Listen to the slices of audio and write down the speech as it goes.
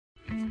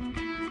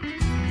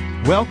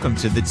Welcome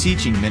to the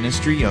teaching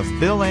ministry of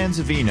Bill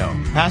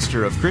Anzavino,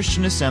 pastor of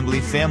Christian Assembly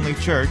Family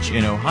Church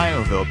in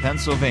Ohioville,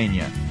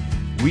 Pennsylvania.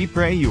 We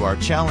pray you are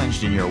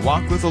challenged in your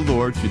walk with the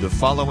Lord through the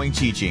following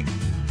teaching.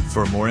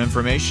 For more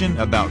information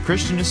about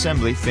Christian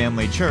Assembly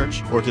Family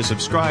Church or to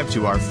subscribe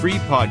to our free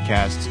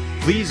podcasts,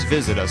 please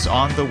visit us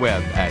on the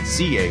web at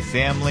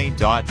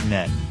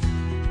cafamily.net.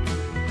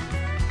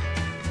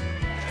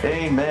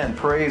 Amen.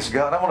 Praise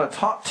God. I want to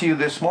talk to you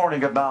this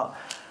morning about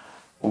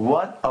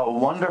what a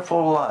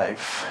wonderful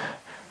life.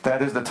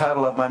 That is the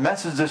title of my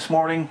message this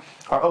morning.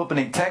 Our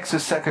opening text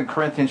is 2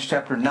 Corinthians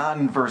chapter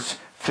 9, verse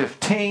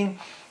 15.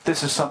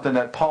 This is something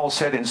that Paul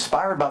said,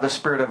 inspired by the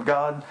Spirit of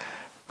God.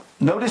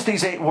 Notice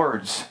these 8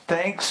 words.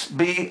 Thanks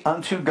be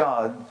unto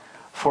God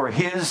for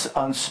His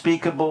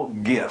unspeakable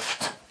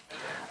gift.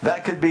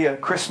 That could be a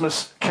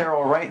Christmas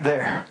carol right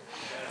there.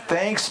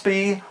 Thanks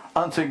be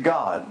unto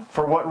God.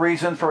 For what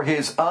reason? For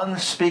His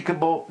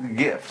unspeakable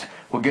gift.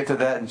 We'll get to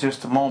that in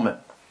just a moment.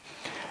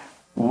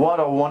 What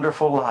a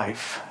wonderful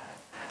life.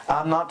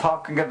 I'm not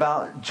talking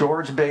about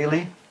George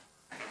Bailey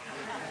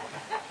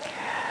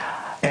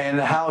and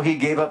how he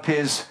gave up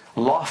his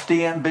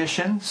lofty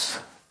ambitions.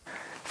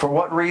 For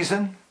what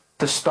reason?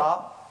 To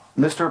stop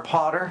Mr.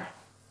 Potter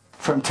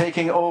from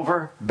taking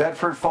over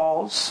Bedford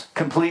Falls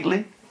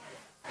completely.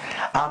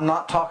 I'm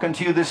not talking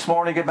to you this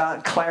morning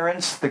about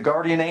Clarence, the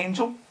guardian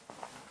angel,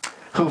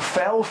 who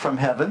fell from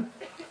heaven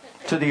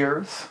to the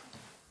earth.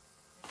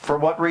 For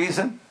what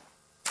reason?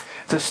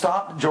 To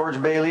stop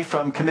George Bailey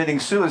from committing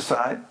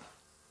suicide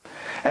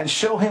and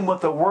show him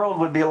what the world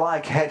would be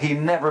like had he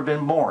never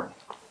been born.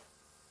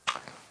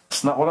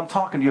 It's not what I'm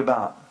talking to you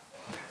about.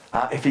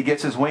 If he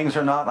gets his wings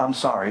or not, I'm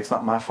sorry. It's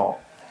not my fault.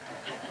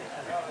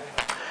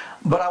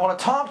 But I want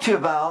to talk to you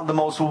about the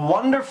most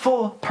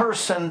wonderful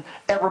person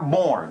ever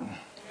born.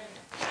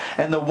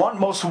 And the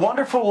most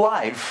wonderful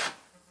life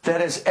that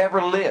has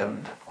ever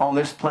lived on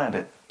this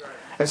planet.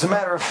 As a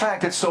matter of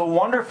fact, it's so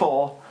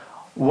wonderful.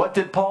 What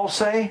did Paul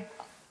say?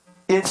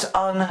 It's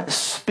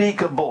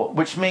unspeakable,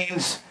 which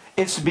means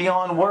it's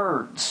beyond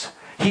words.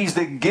 He's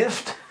the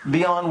gift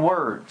beyond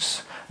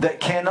words that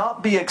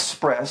cannot be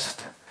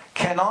expressed,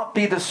 cannot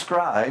be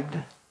described,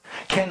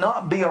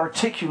 cannot be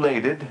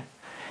articulated.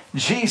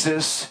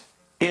 Jesus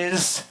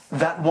is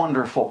that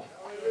wonderful.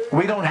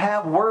 We don't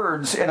have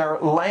words in our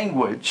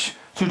language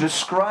to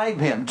describe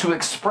Him, to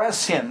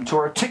express Him, to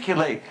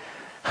articulate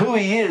who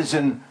He is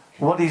and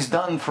what He's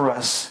done for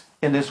us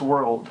in this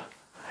world.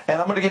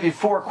 And I'm going to give you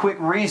 4 quick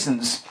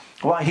reasons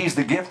why He's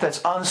the gift that's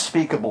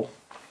unspeakable.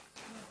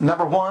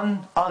 Number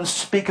 1,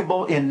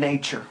 unspeakable in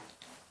nature.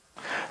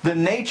 The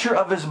nature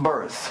of His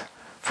birth.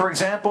 For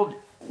example,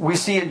 we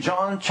see in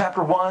John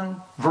chapter 1,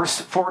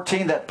 verse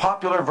 14, that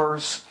popular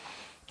verse.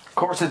 Of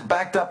course, it's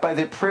backed up by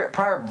the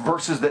prior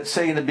verses that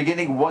say in the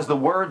beginning was the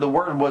Word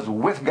was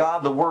with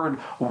God, the Word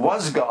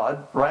was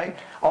God, right?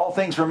 All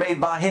things were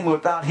made by Him,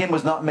 without Him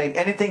was not made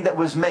anything that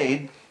was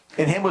made.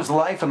 In Him was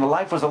life, and the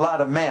life was the light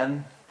of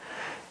men.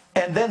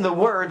 And then the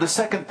Word, the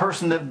second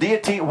person of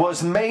deity,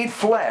 was made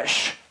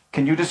flesh.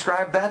 Can you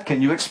describe that?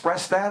 Can you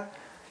express that?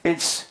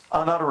 It's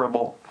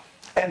unutterable.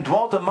 And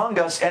dwelt among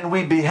us, and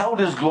we beheld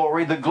His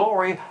glory, the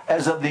glory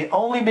as of the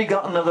only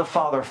begotten of the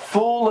Father,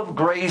 full of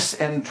grace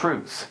and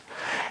truth.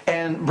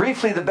 And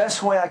briefly, the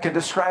best way I could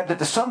describe that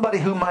to somebody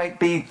who might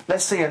be,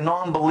 let's say, a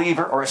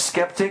non-believer or a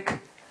skeptic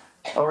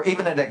or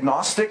even an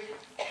agnostic,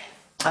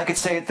 I could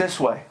say it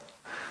this way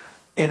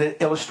in an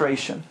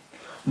illustration.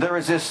 There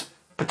is this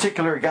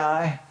particular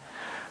guy,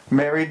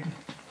 married,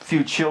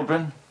 few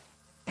children.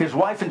 His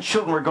wife and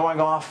children were going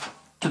off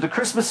to the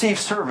Christmas Eve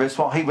service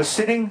while he was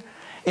sitting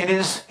in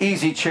his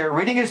easy chair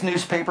reading his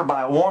newspaper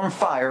by a warm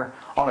fire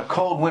on a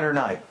cold winter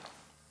night.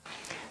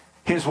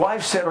 His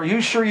wife said, "Are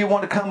you sure you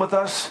want to come with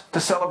us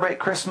to celebrate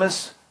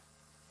Christmas?"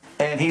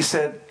 And he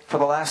said, for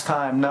the last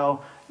time,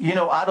 "No,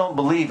 I don't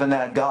believe in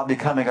that God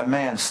becoming a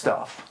man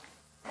stuff.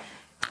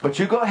 But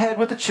you go ahead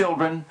with the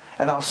children,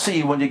 and I'll see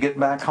you when you get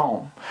back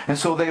home." And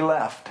so they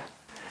left.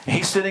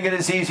 He's sitting in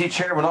his easy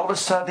chair when all of a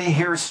sudden he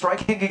hears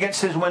striking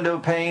against his window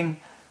pane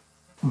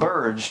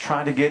birds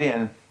trying to get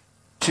in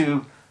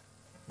to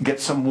get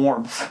some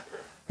warmth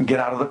and get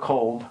out of the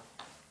cold.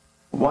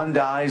 One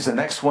dies, the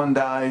next one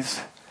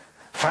dies.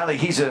 Finally,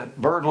 he's a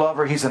bird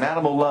lover, he's an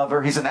animal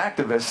lover, he's an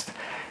activist.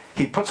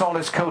 He puts on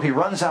his coat, he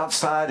runs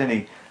outside, and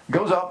he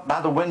goes up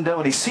by the window,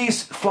 and he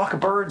sees a flock of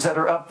birds that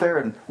are up there,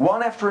 and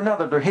one after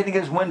another they're hitting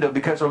his window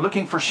because they're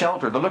looking for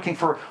shelter, they're looking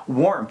for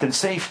warmth and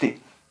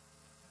safety.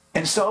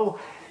 And so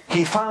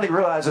he finally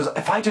realizes,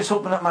 if I just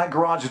open up my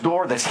garage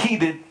door that's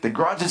heated, the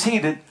garage is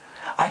heated,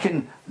 I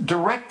can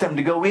direct them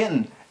to go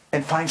in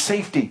and find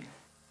safety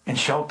and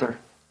shelter.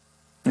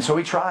 And so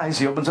he tries,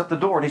 he opens up the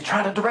door, and he's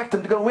trying to direct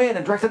them to go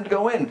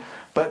in,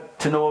 but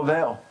to no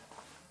avail.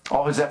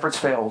 All his efforts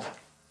failed.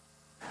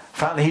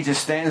 Finally, he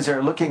just stands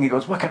there looking, he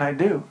goes, "What can I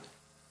do?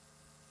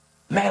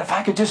 Man, if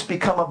I could just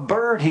become a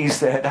bird," he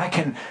said, "I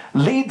can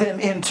lead them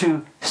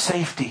into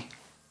safety."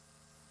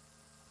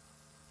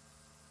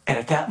 And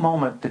at that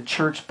moment, the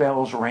church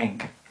bells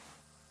ring.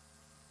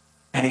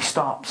 And he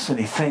stops and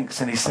he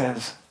thinks and he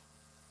says,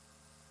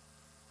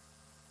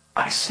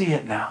 I see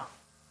it now.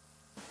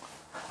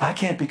 I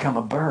can't become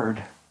a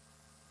bird,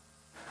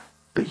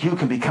 but you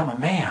can become a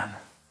man.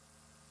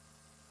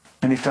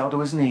 And he fell to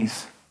his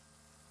knees.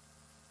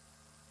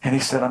 And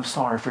he said, I'm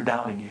sorry for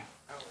doubting you.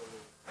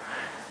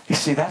 You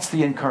see, that's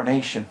the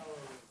incarnation.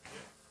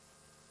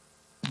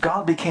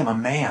 God became a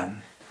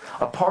man,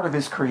 a part of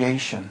his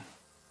creation.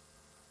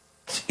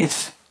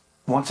 It's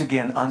once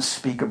again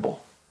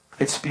unspeakable.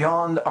 It's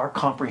beyond our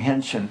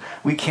comprehension.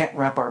 We can't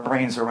wrap our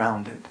brains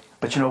around it.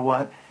 But you know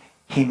what?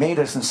 He made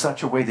us in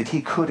such a way that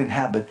he could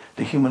inhabit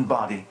the human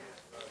body.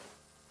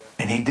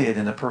 And he did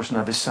in the person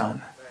of his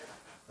Son.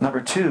 Number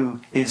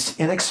two is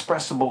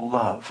inexpressible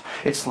love.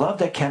 It's love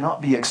that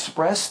cannot be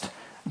expressed,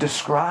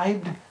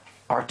 described,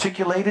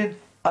 articulated,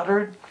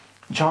 uttered.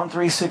 John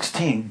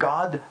 3:16.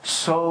 God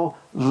so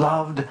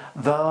loved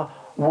the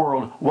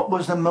world. What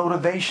was the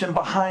motivation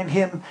behind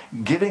him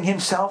giving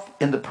himself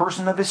in the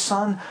person of his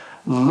Son?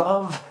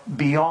 Love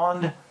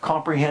beyond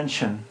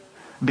comprehension,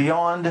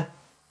 beyond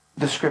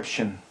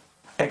description,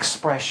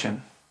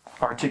 expression,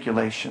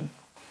 articulation.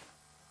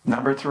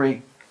 Number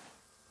three,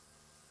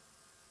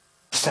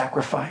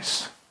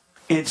 sacrifice.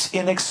 It's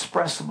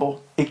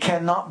inexpressible. It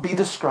cannot be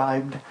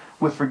described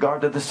with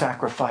regard to the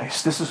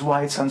sacrifice. This is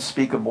why it's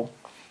unspeakable.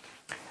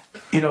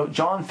 You know,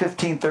 John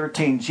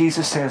 15:13,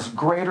 Jesus says,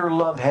 greater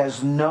love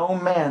has no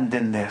man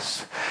than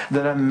this,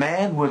 that a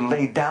man would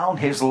lay down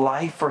his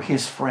life for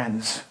his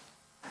friends.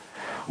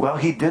 Well,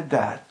 he did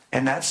that.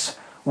 And that's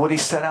what he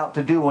set out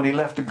to do when he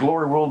left the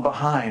glory world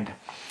behind.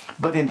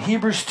 But in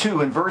Hebrews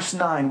 2, in verse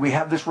 9, we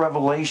have this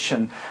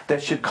revelation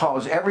that should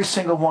cause every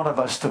single one of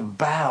us to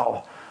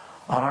bow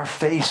on our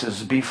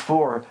faces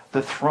before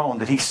the throne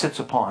that he sits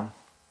upon.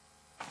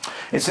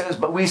 It says,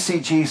 but we see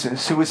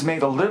Jesus, who was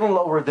made a little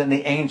lower than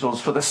the angels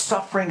for the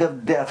suffering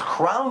of death,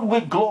 crowned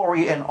with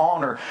glory and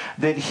honor,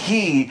 that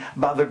he,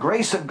 by the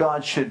grace of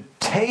God, should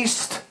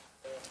taste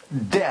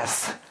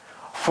death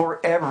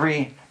for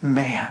every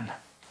man.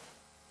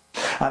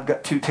 I've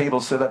got 2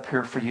 tables set up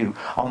here for you.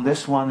 On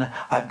this one,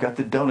 I've got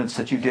the donuts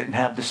that you didn't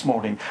have this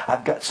morning.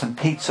 I've got some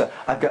pizza.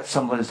 I've got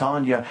some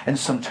lasagna and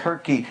some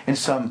turkey and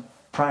some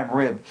prime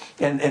rib.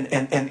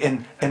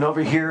 And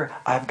over here,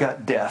 I've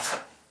got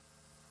death.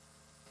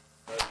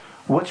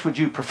 Which would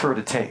you prefer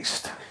to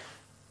taste?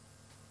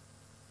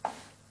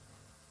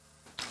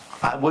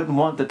 I wouldn't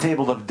want the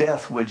table of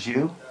death, would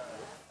you?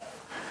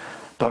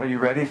 But are you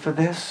ready for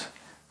this?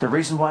 The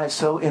reason why it's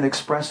so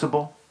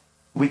inexpressible,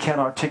 we can't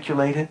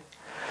articulate it,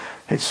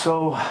 it's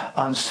so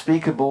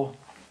unspeakable,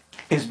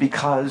 is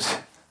because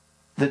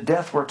the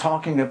death we're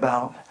talking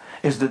about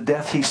is the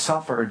death he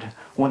suffered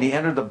when he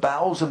entered the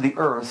bowels of the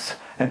earth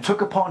and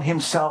took upon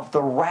himself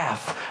the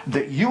wrath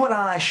that you and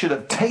I should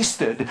have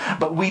tasted,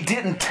 but we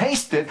didn't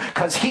taste it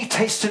because he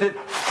tasted it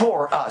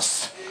for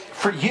us.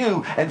 For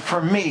you and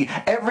for me.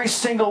 Every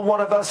single one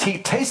of us, he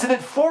tasted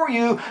it for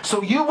you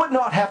so you would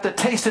not have to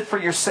taste it for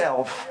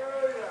yourself.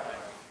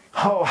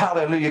 Oh,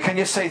 hallelujah. Can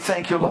you say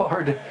thank you,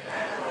 Lord?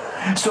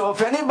 So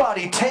if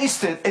anybody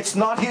tastes it, it's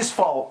not his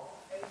fault.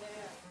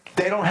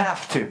 They don't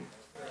have to.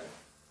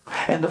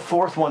 And the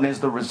fourth one is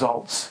the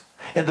results.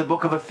 In the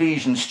book of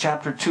Ephesians,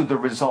 chapter 2, the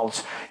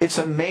results. It's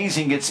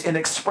amazing. It's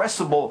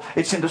inexpressible.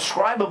 It's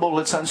indescribable.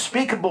 It's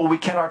unspeakable. We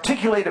can't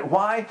articulate it.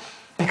 Why?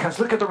 Because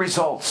look at the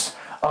results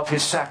of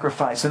his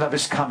sacrifice and of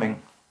his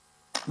coming.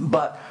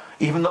 But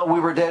even though we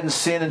were dead in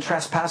sin and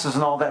trespasses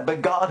and all that,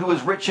 but God, who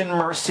is rich in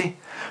mercy,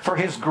 for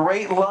his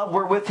great love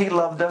wherewith he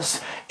loved us,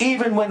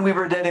 even when we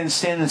were dead in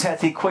sins, hath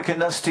he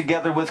quickened us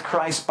together with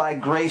Christ. By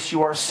grace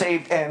you are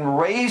saved, and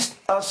raised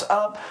us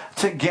up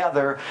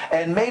together,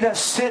 and made us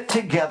sit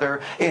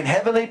together in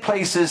heavenly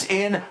places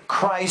in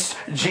Christ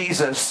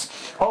Jesus.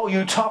 Oh,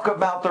 you talk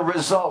about the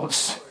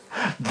results.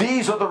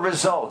 These are the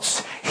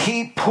results.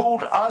 He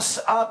pulled us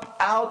up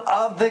out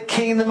of the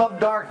kingdom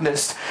of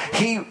darkness.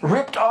 He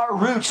ripped our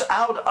roots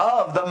out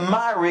of the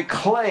miry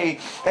clay,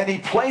 and he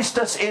placed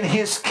us in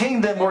his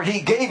kingdom, where he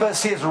gave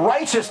us his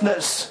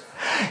righteousness.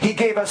 He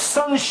gave us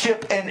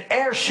sonship and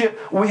heirship.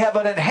 We have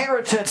an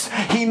inheritance.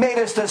 He made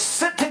us to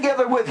sit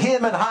together with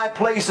him in high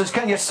places.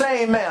 Can you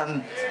say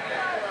amen?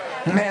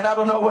 Man, I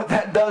don't know what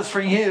that does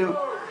for you.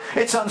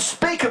 It's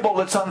unspeakable.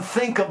 It's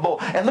unthinkable.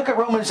 And look at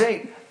Romans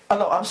 8. Oh,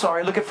 no, I'm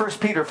sorry. Look at 1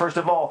 Peter, first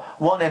of all,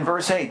 1 and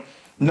verse 8.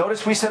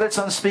 Notice we said it's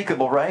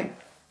unspeakable, right?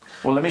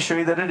 Well, let me show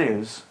you that it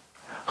is.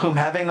 Whom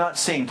having not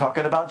seen,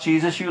 talking about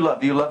Jesus, you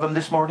love. Do you love him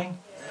this morning?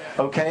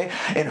 Okay.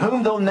 In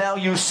whom though now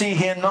you see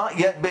him not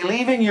yet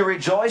believing, you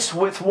rejoice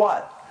with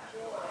what?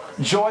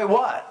 Joy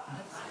what?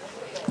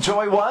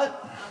 Joy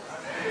what?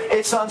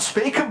 It's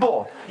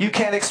unspeakable. You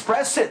can't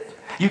express it.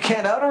 You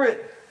can't utter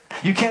it.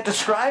 You can't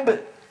describe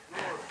it.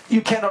 You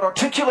cannot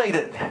articulate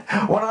it.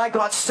 When I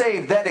got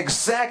saved, that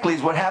exactly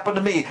is what happened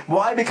to me.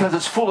 Why? Because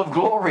it's full of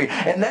glory.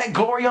 And that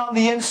glory on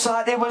the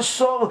inside, it was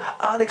so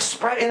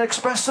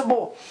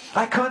inexpressible.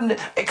 I couldn't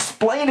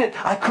explain it.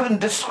 I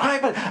couldn't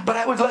describe it. But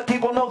I would let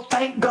people know,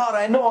 thank God,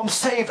 I know I'm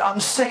saved. I'm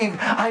saved.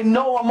 I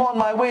know I'm on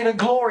my way to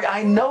glory.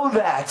 I know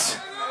that.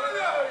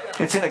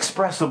 It's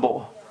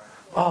inexpressible.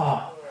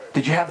 Oh,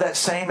 did you have that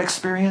same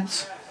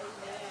experience?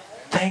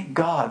 Thank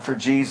God for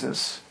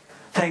Jesus.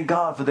 Thank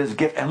God for this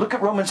gift. And look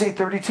at Romans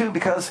 8:32,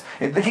 because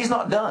he's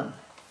not done.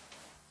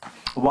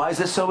 Why is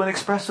this so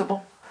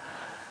inexpressible?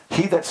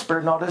 He that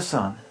spared not his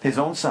son, his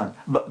own son,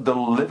 but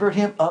delivered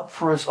him up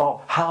for us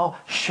all, how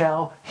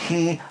shall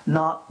he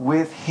not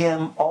with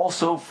him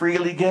also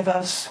freely give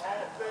us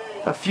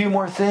a few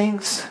more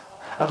things?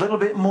 A little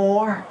bit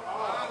more?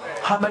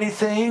 How many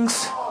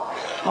things?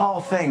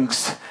 All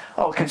things.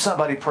 Oh, can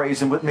somebody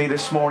praise him with me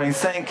this morning?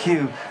 Thank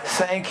you,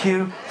 thank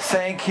you,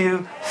 thank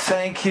you,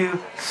 thank you,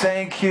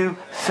 thank you,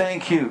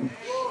 thank you.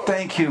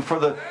 Thank you for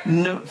the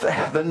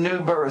new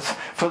birth,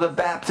 for the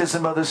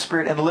baptism of the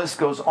Spirit, and the list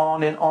goes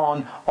on and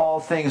on. All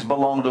things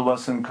belong to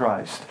us in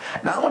Christ.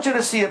 Now I want you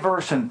to see a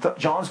verse in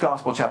John's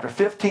Gospel, chapter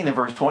 15 and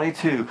verse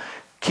 22,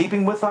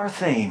 keeping with our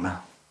theme.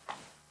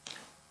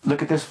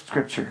 Look at this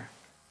scripture.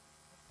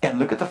 And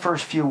look at the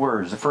first few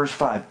words, the first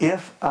 5.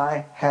 If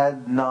I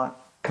had not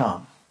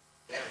come.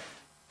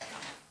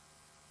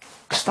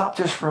 Stop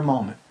just for a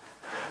moment.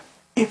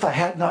 If I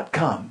had not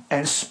come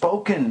and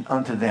spoken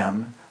unto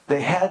them,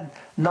 they had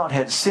not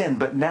had sin,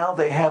 but now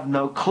they have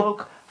no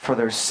cloak for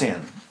their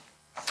sin.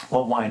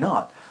 Well, why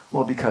not?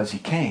 Well, because he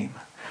came.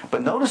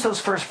 But notice those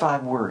first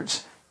 5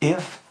 words.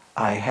 If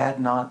I had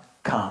not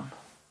come.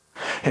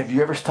 Have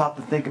you ever stopped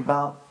to think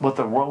about what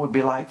the world would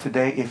be like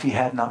today if he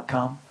had not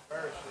come?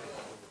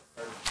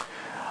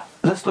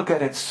 Let's look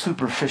at it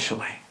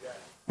superficially.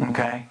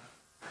 Okay?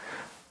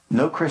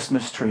 No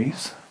Christmas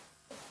trees.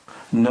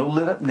 No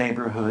lit up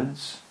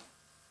neighborhoods.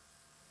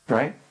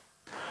 Right?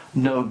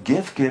 No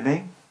gift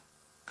giving.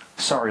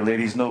 Sorry,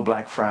 ladies, no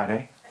Black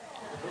Friday.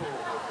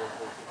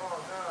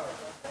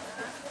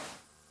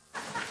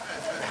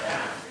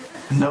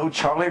 No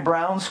Charlie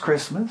Brown's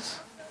Christmas.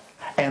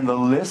 And the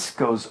list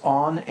goes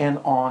on and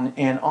on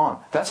and on.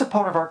 That's a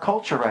part of our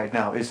culture right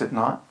now, is it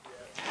not?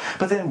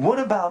 But then what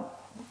about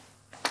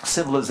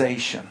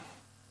civilization?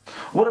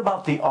 What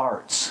about the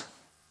arts?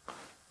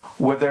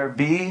 Would there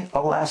be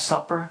a Last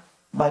Supper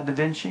by Da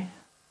Vinci?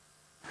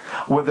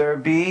 Would there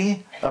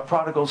be a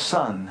Prodigal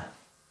Son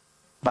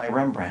by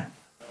Rembrandt?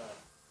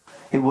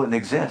 It wouldn't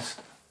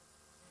exist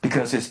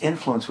because his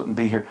influence wouldn't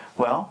be here.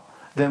 Well,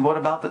 then what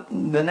about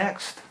the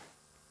next?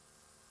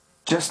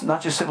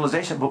 Not just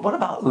civilization, but what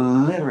about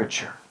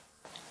literature?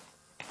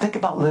 Think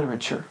about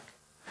literature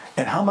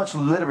and how much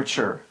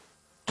literature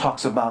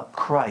talks about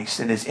Christ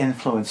and his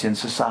influence in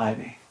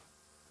society.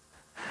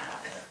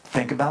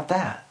 Think about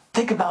that.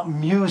 Think about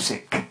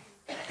music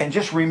and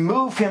just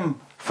remove him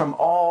from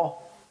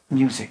all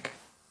music.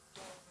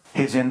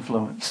 His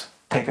influence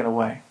taken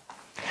away.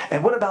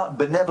 And what about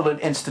benevolent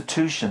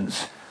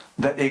institutions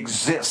that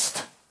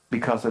exist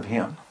because of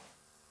him?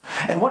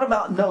 And what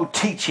about no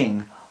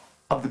teaching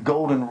of the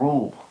golden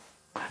rule?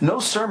 No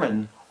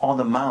sermon on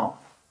the mount.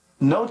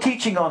 No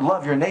teaching on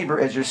love your neighbor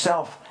as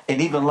yourself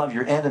and even love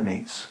your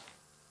enemies.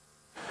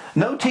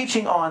 No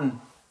teaching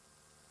on,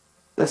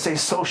 let's say,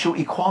 social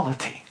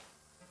equality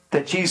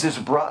that Jesus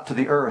brought to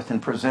the earth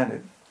and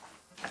presented.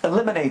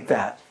 Eliminate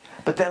that.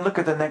 But then look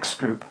at the next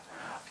group.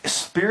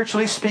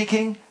 Spiritually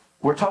speaking,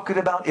 we're talking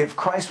about if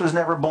Christ was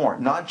never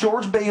born. Not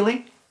George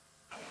Bailey.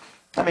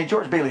 I mean,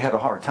 George Bailey had a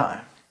hard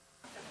time.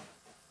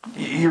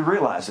 You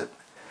realize it.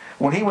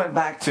 When he went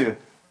back to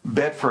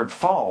Bedford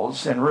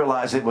Falls and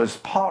realized it was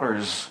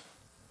Pottersville,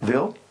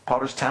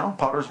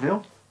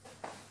 Pottersville.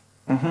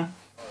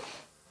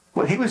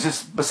 Well, he was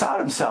just beside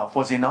himself,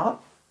 was he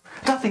not?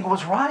 Nothing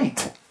was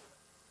right.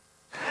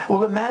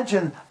 Well,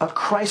 imagine a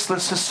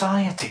Christless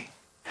society,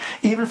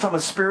 even from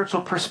a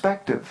spiritual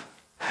perspective.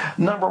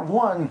 Number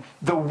one,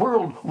 the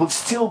world would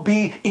still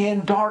be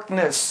in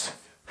darkness.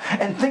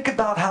 And think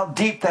about how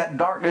deep that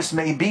darkness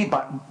may be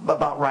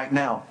about right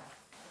now.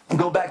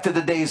 Go back to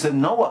the days of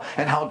Noah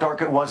and how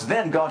dark it was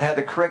then. God had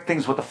to correct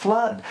things with a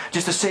flood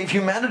just to save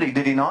humanity,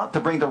 did he not? To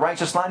bring the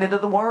righteous line into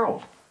the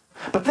world.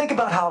 But think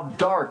about how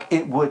dark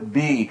it would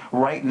be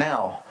right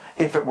now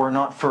if it were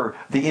not for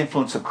the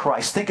influence of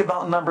Christ. Think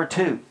about number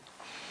 2.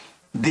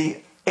 The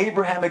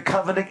Abrahamic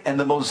covenant and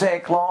the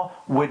Mosaic law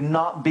would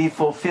not be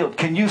fulfilled.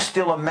 Can you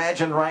still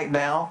imagine right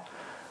now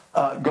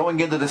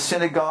going into the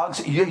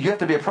synagogues? You have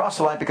to be a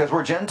proselyte because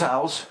we're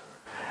Gentiles.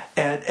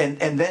 And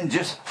then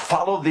just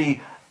follow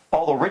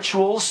all the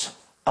rituals,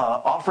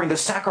 offering the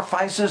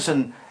sacrifices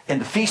and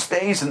the feast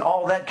days and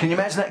all that. Can you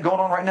imagine that going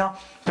on right now?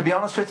 To be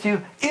honest with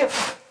you,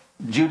 if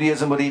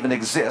Judaism would even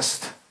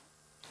exist,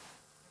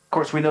 of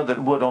course we know that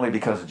it would only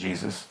because of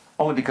Jesus,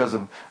 only because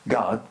of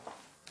God,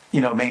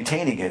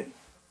 maintaining it.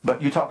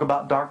 But you talk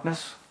about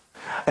darkness.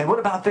 And what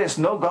about this?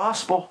 No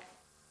gospel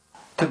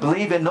to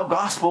believe in, no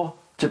gospel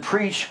to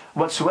preach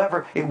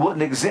whatsoever. It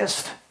wouldn't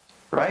exist,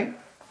 right?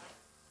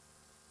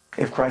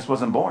 If Christ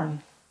wasn't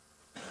born.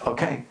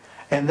 Okay.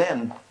 And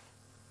then,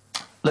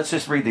 let's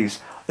just read these.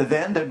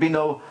 Then there'd be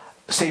no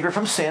Savior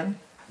from sin,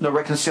 no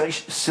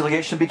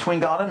reconciliation between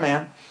God and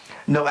man,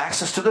 no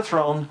access to the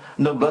throne,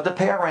 no blood to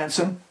pay our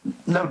ransom,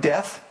 no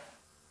death.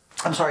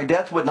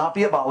 Death would not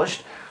be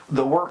abolished.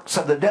 The works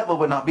of the devil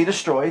would not be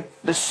destroyed.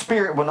 The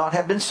Spirit would not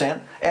have been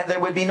sent. And there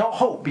would be no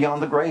hope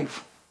beyond the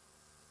grave.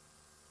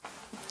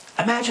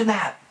 Imagine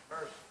that.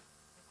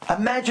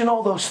 Imagine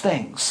all those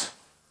things.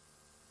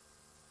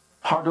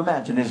 Hard to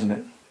imagine, isn't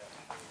it?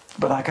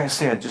 But like I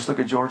said, just look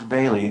at George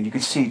Bailey, and you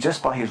can see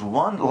just by his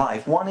one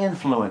life, one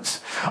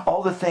influence,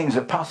 all the things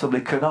that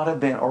possibly could not have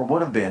been or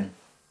would have been,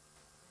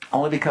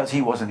 only because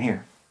he wasn't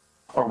here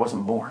or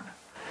wasn't born.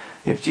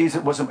 If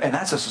Jesus wasn't, and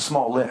that's just a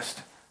small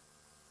list.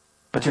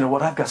 But you know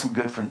what? I've got some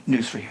good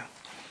news for you.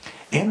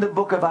 In the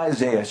book of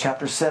Isaiah,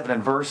 chapter 7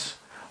 and verse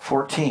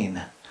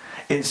 14,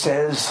 it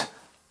says,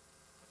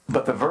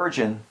 "But the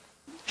virgin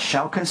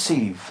shall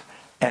conceive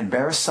and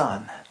bear a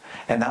son,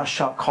 and thou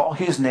shalt call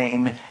his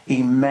name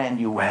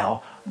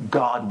Emmanuel,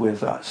 God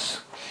with us."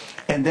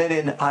 And then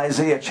in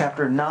Isaiah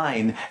chapter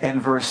 9 and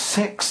verse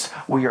 6,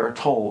 we are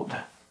told,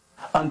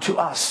 "Unto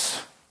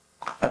us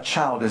a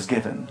child is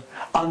given.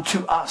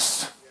 Unto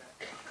us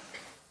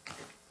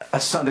a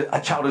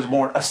child is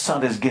born, a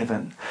son is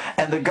given.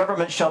 And the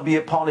government shall be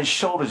upon his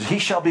shoulders. He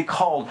shall be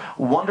called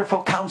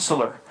Wonderful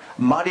Counselor,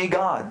 Mighty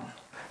God,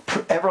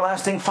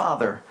 Everlasting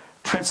Father,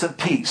 Prince of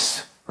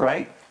Peace."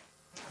 Right?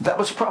 That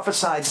was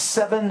prophesied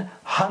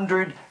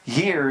 700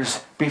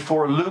 years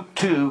before Luke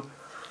 2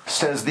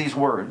 says these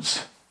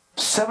words.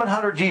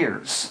 700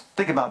 years.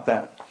 Think about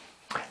that.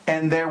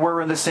 "And there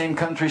were in the same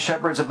country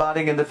shepherds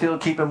abiding in the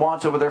field, keeping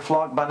watch over their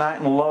flock by night.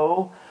 And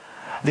lo,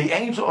 the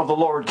angel of the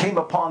Lord came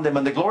upon them,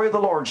 and the glory of the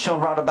Lord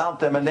shone round about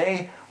them, and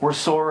they were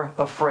sore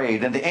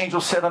afraid. And the angel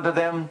said unto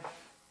them,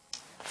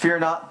 Fear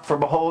not, for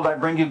behold, I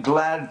bring you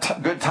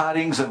good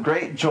tidings of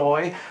great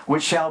joy,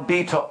 which shall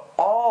be to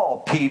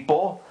all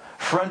people.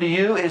 For unto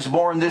you is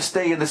born this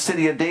day in the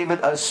city of David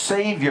a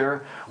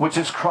Savior, which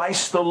is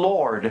Christ the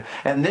Lord.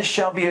 And this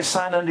shall be a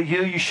sign unto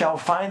you. You shall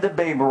find the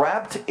babe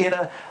wrapped in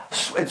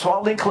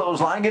swaddling clothes,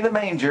 lying in a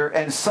manger.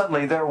 And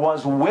suddenly there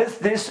was with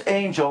this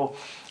angel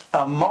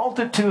a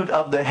multitude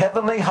of the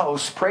heavenly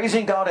hosts,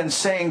 praising God and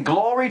saying,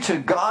 Glory to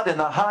God in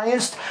the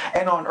highest,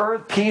 and on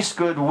earth peace,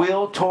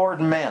 goodwill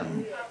toward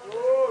men."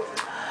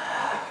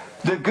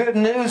 The good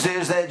news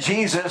is that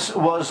Jesus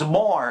was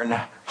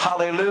born.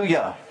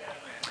 Hallelujah.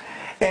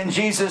 And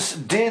Jesus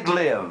did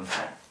live.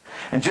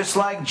 And just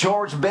like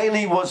George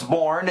Bailey was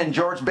born, and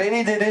George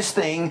Bailey did his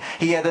thing,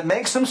 he had to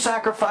make some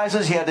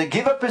sacrifices, he had to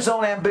give up his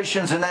own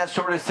ambitions and that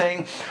sort of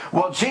thing.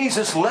 Well,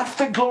 Jesus left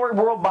the glory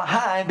world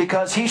behind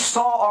because he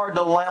saw our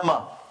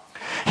dilemma.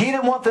 He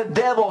didn't want the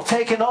devil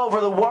taking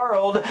over the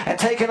world and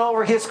taking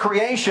over his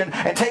creation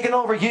and taking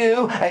over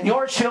you and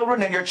your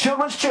children and your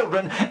children's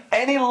children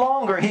any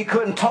longer. He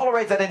couldn't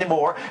tolerate that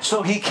anymore.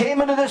 So he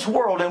came into this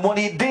world, and when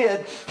he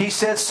did, he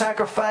said,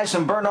 "Sacrifice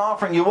and burnt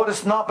offering you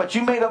wouldest not, but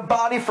you made a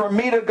body for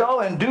me to go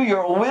and do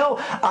your will.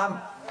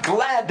 I'm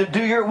glad to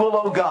do your will,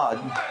 O God."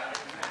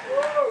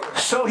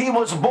 So he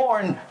was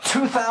born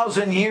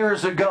 2,000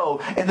 years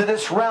ago into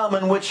this realm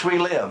in which we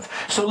live.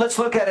 So let's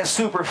look at it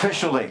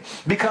superficially.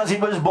 Because he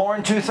was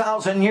born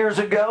 2,000 years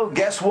ago,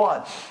 guess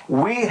what?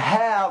 We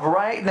have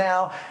right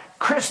now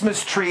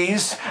Christmas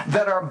trees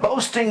that are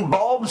boasting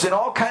bulbs and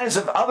all kinds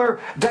of other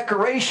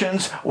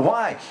decorations.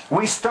 Why?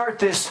 We start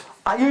this,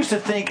 I used to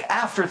think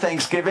after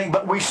Thanksgiving,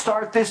 but we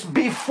start this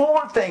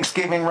before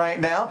Thanksgiving right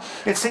now.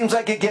 It seems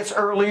like it gets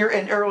earlier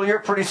and earlier.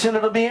 Pretty soon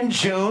it'll be in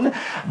June.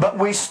 But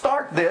we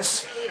start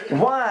this.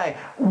 Why?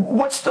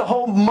 What's the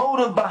whole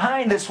motive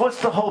behind this?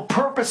 What's the whole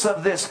purpose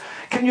of this?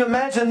 Can you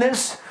imagine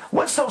this?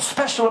 What's so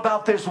special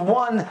about this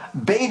one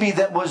baby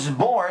that was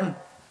born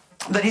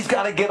that he's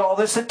got to get all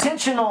this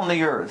attention on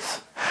the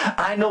earth?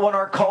 I know in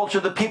our culture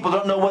the people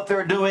don't know what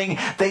they're doing.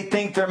 They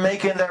think they're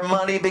making their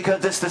money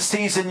because it's the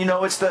season, you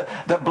know, it's the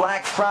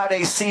Black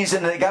Friday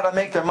season, and they got to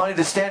make their money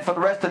to stand for the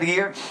rest of the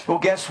year. Well,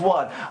 guess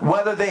what?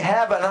 Whether they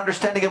have an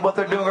understanding of what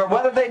they're doing or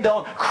whether they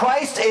don't,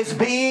 Christ is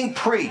being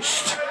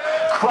preached.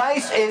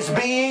 Christ is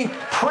being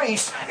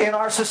preached in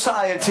our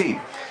society.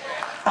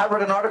 I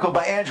read an article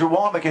by Andrew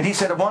Womack, and he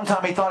said at one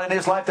time he thought in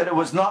his life that it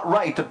was not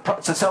right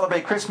to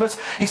celebrate Christmas.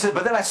 He said,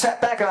 but then I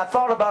sat back and I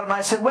thought about it, and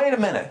I said, wait a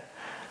minute.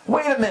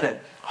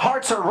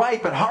 Hearts are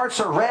ripe and hearts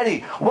are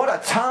ready. What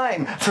a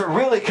time to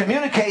really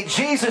communicate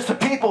Jesus to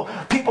people.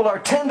 People are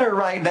tender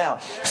right now.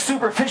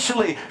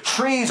 Superficially,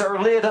 trees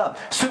are lit up.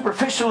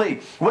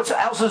 Superficially, what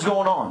else is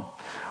going on?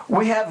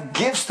 We have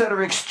gifts that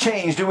are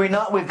exchanged, do we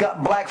not? We've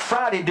got Black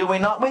Friday, do we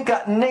not? We've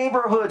got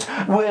neighborhoods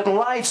with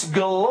lights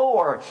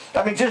galore.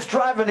 I mean, just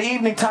drive in the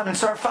evening time and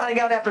start finding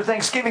out after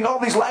Thanksgiving, all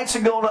these lights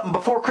are going up, and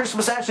before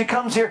Christmas actually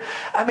comes here,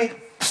 I mean,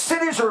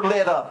 cities are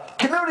lit up.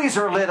 Communities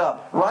are lit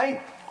up,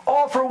 right?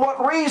 All for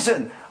what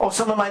reason? Oh,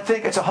 someone might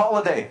think it's a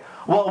holiday.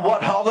 Well,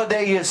 what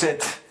holiday is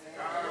it?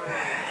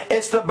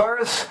 It's the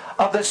birth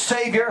of the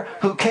Savior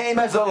who came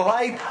as the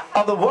light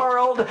of the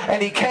world,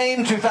 and He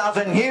came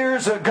 2,000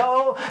 years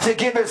ago to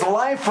give His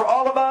life for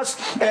all of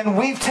us, and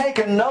we've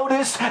taken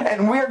notice,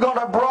 and we're going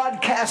to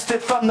broadcast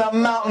it from the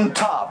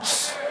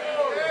mountaintops.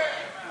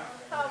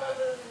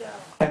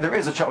 And there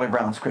is a Charlie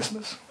Brown's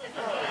Christmas.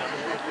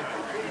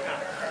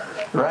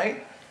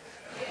 Right?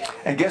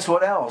 And guess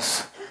what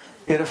else?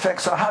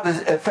 How does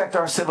it affect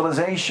our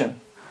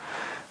civilization?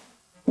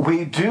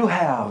 We do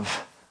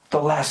have the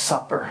Last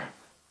Supper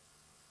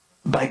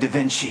by Da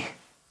Vinci.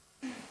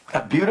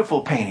 A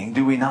beautiful painting,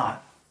 do we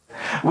not?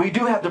 We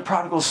do have The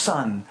Prodigal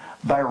Son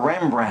by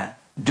Rembrandt,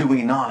 do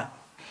we not?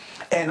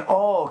 And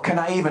oh, can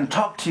I even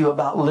talk to you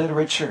about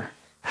literature?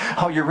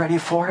 Oh, you ready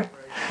for it?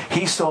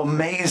 He's so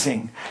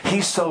amazing.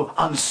 He's so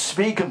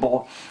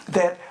unspeakable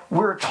that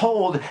we're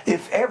told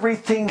if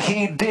everything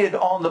he did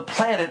on the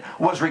planet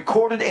was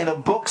recorded in a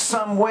book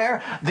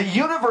somewhere, the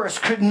universe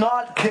could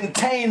not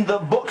contain the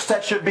books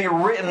that should be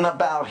written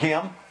about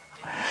him.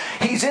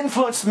 He's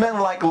influenced men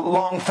like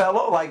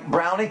Longfellow, like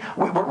Browning,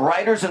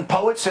 writers and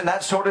poets and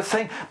that sort of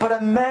thing. But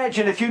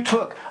imagine if you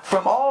took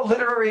from all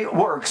literary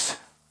works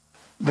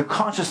the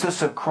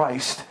consciousness of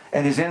Christ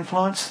and his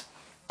influence,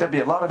 there'd be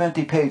a lot of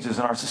empty pages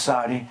in our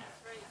society,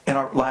 in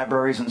our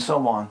libraries and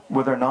so on,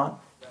 would there not?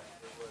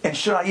 And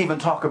should I even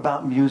talk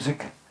about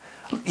music?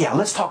 Yeah,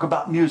 let's talk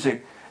about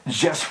music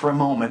just for a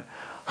moment.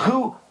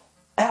 Who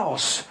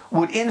else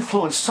would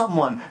influence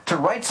someone to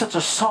write such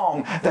a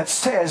song that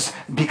says,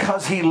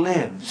 because he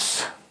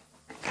lives,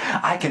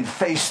 I can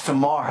face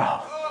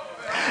tomorrow.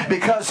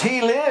 Because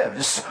he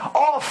lives,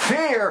 all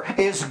fear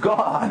is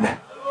gone.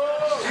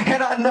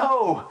 And I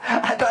know,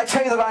 I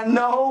tell you that I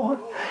know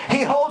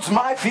he holds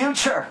my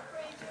future.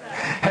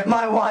 And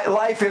my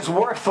life is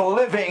worth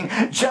living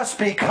just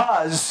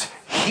because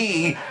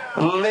he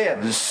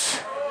lives.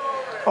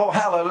 Oh,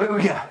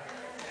 hallelujah.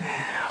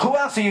 Who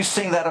else do you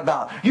sing that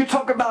about? You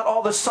talk about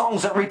all the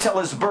songs that retell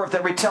his birth,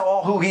 that retell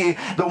all the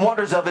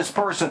wonders of his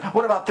person.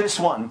 What about this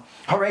one?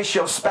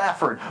 Horatio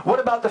Spafford. What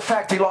about the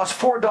fact he lost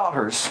 4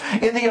 daughters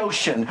in the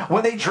ocean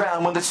when they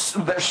drowned, when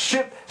their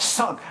ship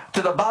sunk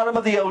to the bottom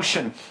of the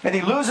ocean. And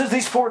he loses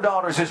these 4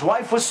 daughters. His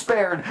wife was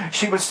spared.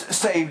 She was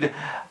saved.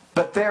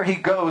 But there he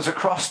goes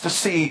across the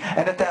sea.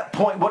 And at that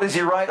point, what does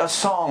he write? A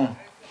song.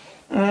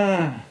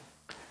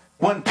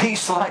 When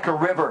peace like a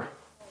river.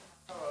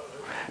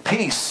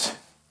 Peace.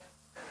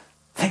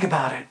 Think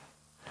about it.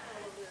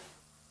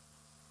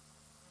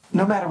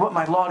 No matter what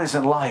my lot is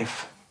in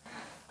life,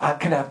 I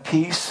can have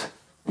peace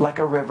like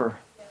a river.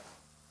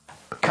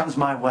 It comes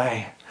my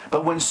way.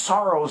 But when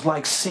sorrows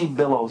like sea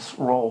billows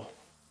roll.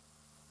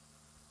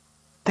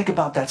 Think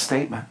about that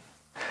statement.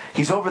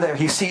 He's over there.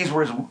 He sees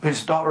where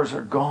his daughters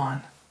are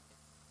gone.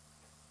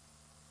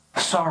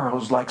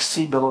 Sorrows like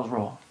sea billows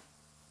roll.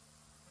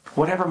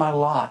 Whatever my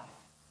lot,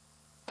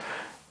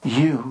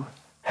 you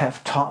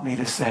have taught me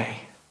to say,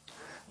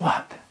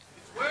 what?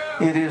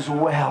 It is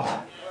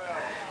well.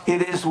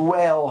 It is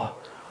well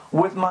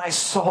with my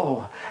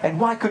soul. And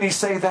why could he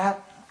say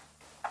that?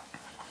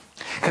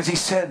 Because he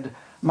said,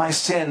 my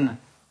sin,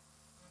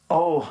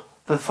 oh,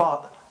 the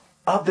thought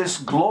of this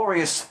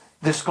glorious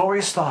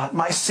thought,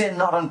 my sin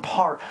not in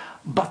part,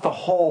 but the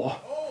whole.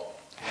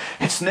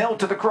 It's nailed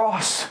to the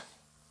cross.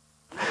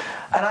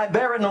 And I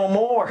bear it no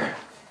more.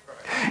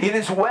 It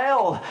is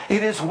well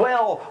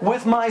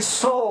with my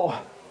soul.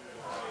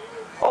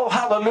 Oh,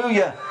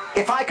 hallelujah.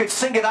 If I could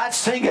sing it, I'd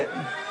sing it.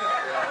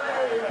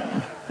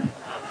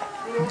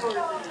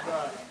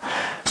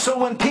 So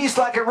when peace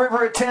like a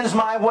river attends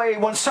my way,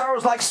 when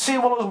sorrows like sea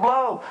willows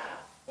blow,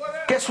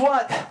 guess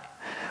what?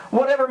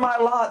 Whatever my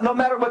lot, no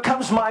matter what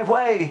comes my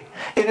way,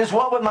 it is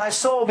well with my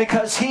soul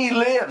because he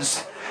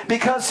lives,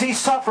 because he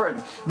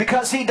suffered,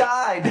 because he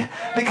died,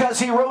 because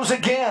he rose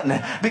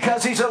again,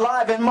 because he's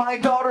alive, and my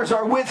daughters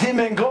are with him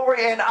in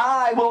glory, and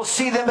I will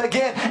see them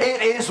again.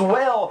 It is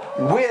well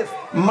with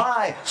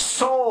my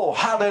soul.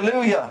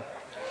 Hallelujah.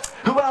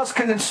 Who else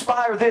can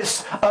inspire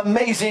this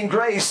amazing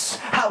grace?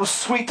 How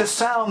sweet the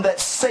sound that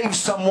saves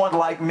someone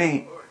like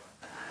me.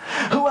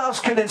 Who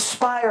else can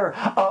inspire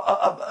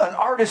an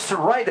artist to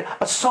write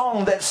a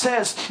song that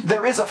says,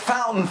 there is a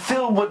fountain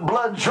filled with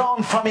blood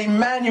drawn from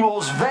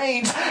Emmanuel's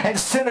veins, and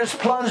sinners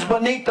plunged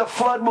beneath the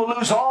flood will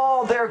lose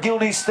all their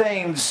guilty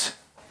stains.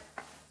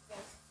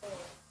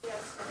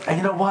 And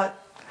you know what?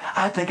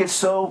 I think it's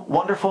so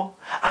wonderful.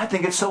 I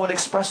think it's so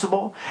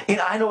inexpressible. And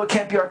I know it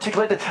can't be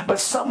articulated, but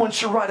someone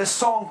should write a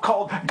song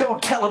called Go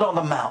Tell It on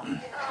the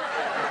Mountain.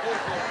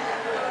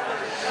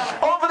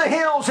 Over the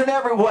hills and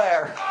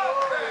everywhere.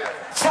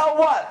 Tell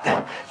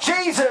what?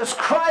 Jesus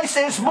Christ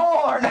is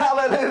born.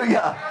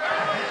 Hallelujah.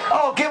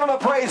 Oh, give him a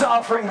praise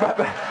offering,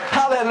 brother.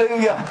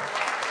 Hallelujah.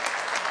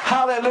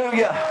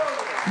 Hallelujah.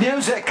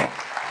 Music,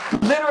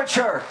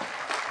 literature.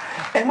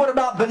 And what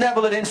about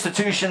benevolent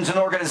institutions and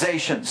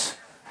organizations?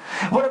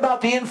 What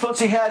about the influence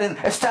he had in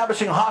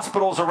establishing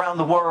hospitals around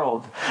the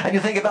world? And you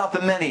think about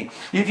the many.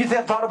 If you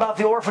thought about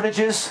the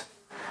orphanages,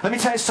 let me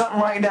tell you something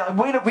right now.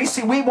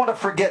 We want to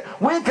forget.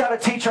 We've got to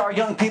teach our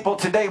young people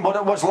today what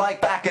it was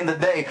like back in the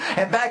day.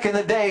 And back in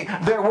the day,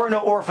 there were no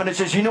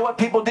orphanages. You know what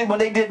people did when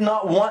they did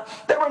not want?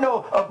 There were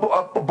no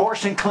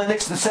abortion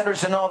clinics and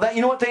centers and all that.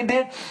 You know what they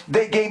did?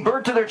 They gave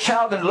birth to their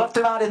child and left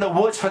them out in the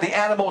woods for the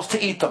animals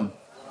to eat them.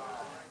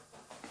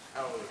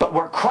 But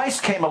where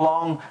Christ came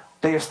along,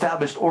 they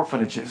established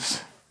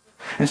orphanages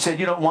and said,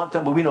 you don't want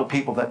them, but we know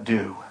people that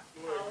do.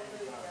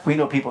 We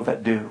know people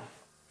that do.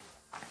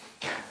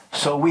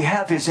 So we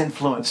have his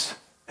influence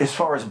as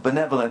far as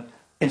benevolent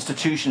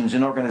institutions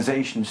and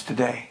organizations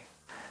today.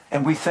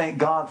 And we thank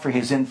God for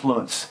his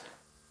influence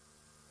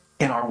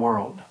in our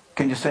world.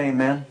 Can you say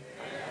amen?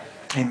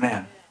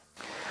 Amen.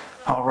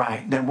 All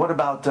right, then what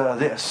about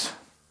this?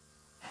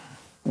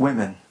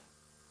 Women.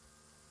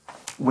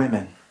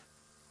 Women.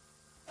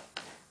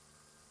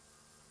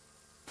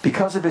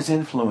 Because of his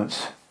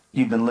influence,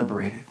 you've been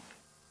liberated.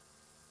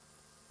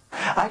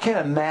 I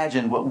can't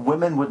imagine what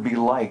women would be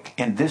like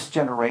in this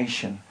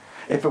generation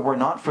if it were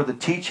not for the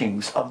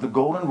teachings of the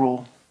Golden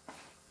Rule,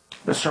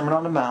 the Sermon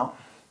on the Mount,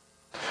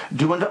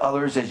 do unto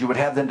others as you would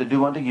have them to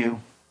do unto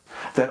you,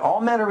 that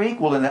all men are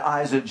equal in the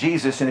eyes of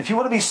Jesus. And if you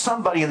want to be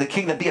somebody in the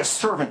kingdom, be a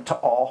servant to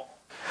all.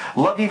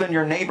 Love even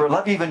your neighbor,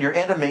 love even your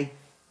enemy.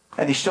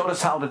 And he showed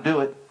us how to do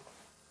it.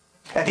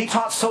 And he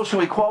taught social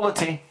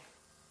equality.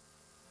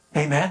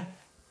 Amen.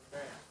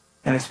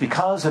 And it's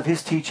because of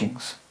his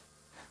teachings.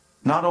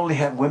 Not only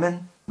have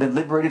women been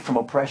liberated from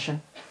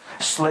oppression,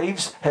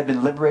 slaves have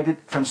been liberated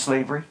from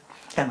slavery,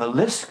 and the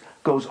list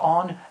goes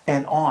on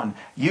and on.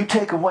 You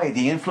take away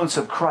the influence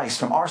of Christ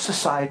from our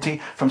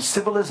society, from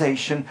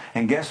civilization,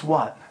 and guess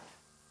what?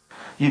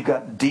 You've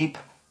got deep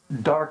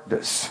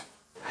darkness.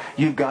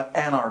 You've got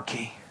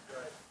anarchy.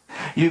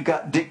 You've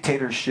got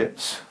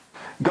dictatorships.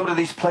 Go to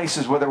these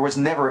places where there was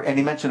never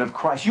any mention of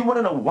Christ. You want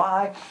to know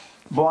why?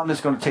 Boy, I'm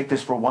just going to take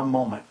this for one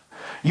moment.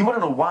 You want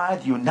to know why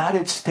the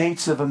United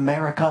States of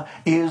America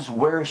is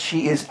where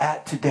she is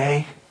at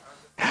today?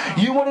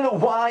 You want to know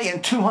why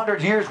in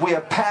 200 years we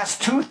have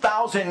passed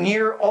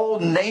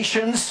 2,000-year-old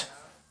nations?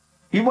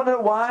 You want to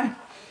know why?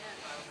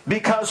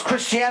 Because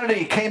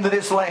Christianity came to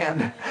this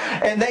land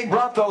and they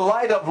brought the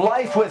light of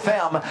life with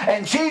them,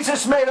 and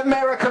Jesus made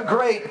America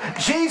great.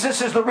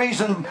 Jesus is the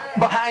reason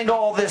behind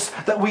all this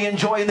that we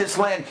enjoy in this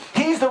land.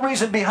 He's the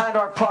reason behind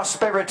our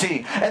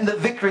prosperity and the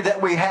victory that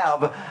we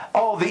have,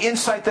 all the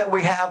insight that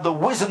we have, the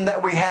wisdom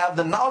that we have,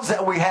 the knowledge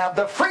that we have,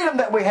 the freedom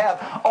that we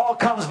have, all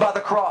comes by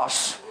the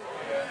cross.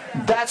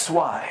 That's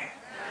why.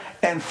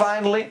 And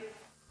finally,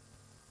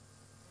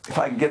 if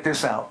I can get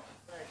this out,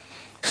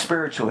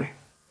 spiritually,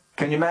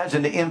 can you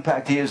imagine the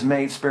impact he has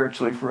made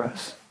spiritually for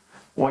us?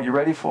 Well, you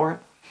ready for it?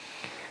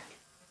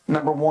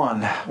 Number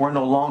one, we're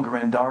no longer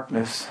in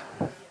darkness.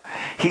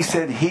 He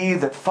said, he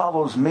that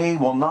follows me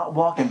will not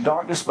walk in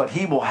darkness, but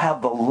he will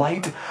have the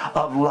light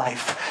of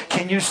life.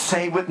 Can you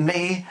say with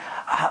me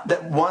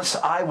that once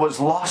I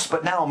was lost,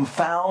 but now I'm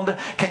found?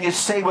 Can you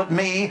say with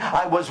me,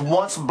 I was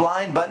once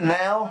blind, but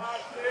now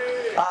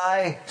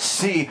I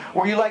see?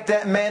 Were you like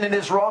that man in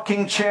his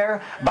rocking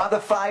chair by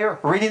the fire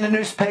reading the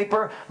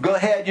newspaper? Go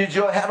ahead, you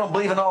Joe. I don't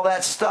believe in all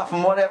that stuff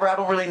and whatever. I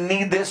don't really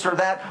need this or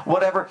that,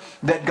 whatever,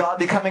 that God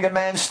becoming a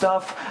man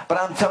stuff.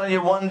 But I'm telling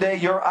you, one day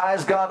your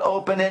eyes got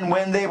open, and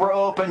when they were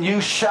open,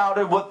 you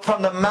shouted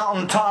from the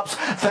mountaintops,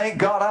 thank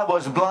God I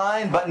was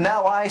blind, but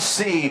now I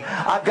see.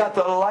 I've got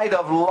the light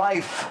of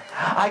life.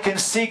 I can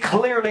see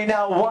clearly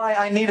now why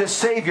I need a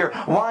Savior,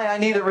 why I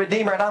need a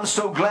Redeemer, and I'm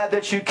so glad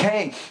that you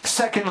came.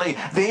 Secondly,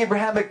 the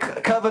Abrahamic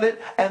covenant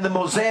and the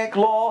Mosaic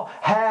law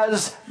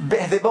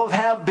they both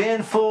have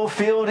been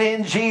fulfilled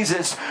in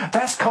Jesus.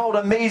 That's called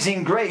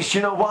amazing grace.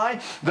 You know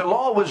why? The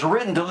law was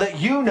written to let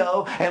you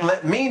know and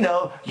let me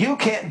know you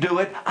can't do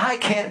it, I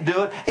can't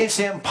do it. It's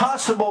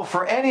impossible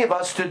for any of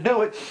us to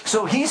do it.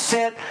 So he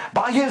sent,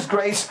 by his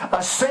grace,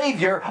 a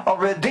Savior, a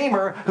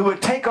Redeemer, who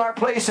would take our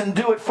place and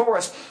do it for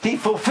us. He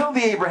fulfilled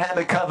the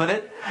Abrahamic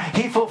covenant.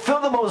 He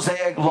fulfilled the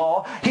Mosaic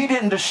law. He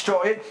didn't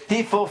destroy it.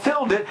 He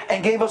fulfilled it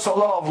and gave us a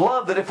law of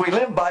love that if we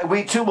live by,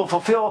 we too will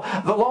fulfill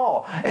the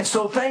law. And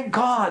so thank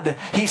God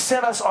he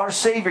sent us our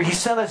Savior. He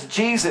sent us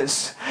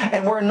Jesus.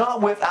 And we're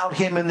not without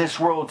him in this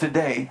world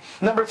today.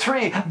 Number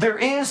three, there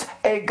is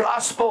a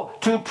gospel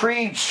to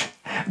preach.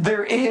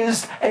 There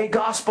is a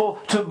gospel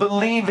to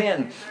believe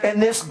in.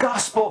 And this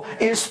gospel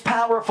is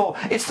powerful.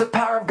 It's the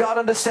power of God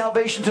unto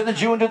salvation to the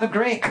Jew and to the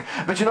Greek.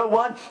 But you know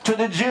what? To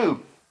the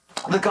Jew,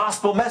 the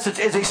gospel message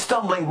is a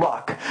stumbling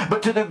block.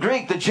 But to the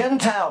Greek, the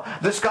Gentile,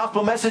 this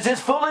gospel message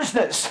is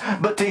foolishness.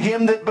 But to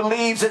him that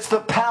believes, it's the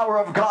power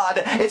of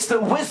God. It's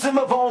the wisdom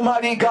of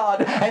Almighty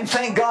God. And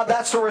thank God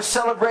that's what we're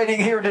celebrating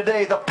here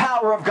today. The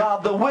power of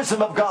God, the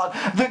wisdom of God,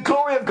 the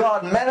glory of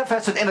God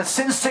manifested in a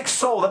sin-sick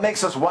soul that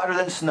makes us whiter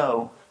than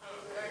snow.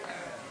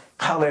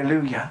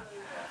 Hallelujah.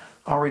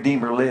 Our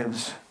Redeemer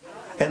lives.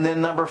 And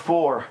then number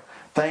four,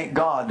 thank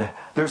God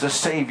there's a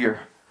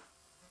Savior.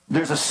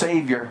 There's a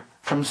Savior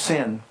from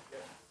sin.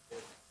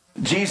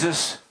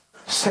 Jesus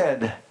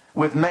said,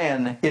 with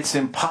man it's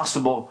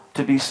impossible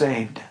to be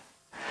saved.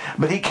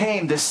 But he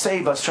came to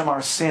save us from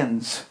our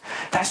sins.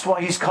 That's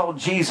why he's called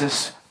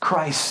Jesus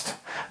Christ,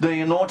 the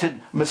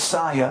anointed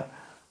Messiah,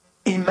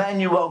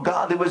 Emmanuel,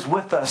 God who was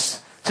with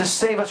us to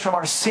save us from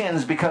our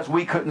sins because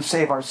we couldn't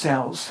save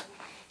ourselves.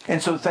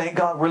 And so thank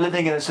God we're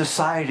living in a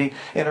society,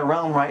 in a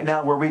realm right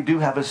now where we do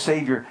have a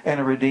Savior and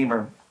a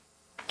Redeemer.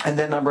 And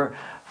then number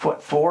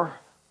 4,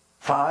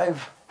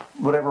 5,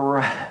 whatever we're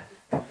at.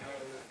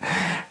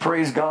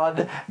 Praise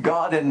God.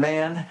 God and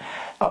man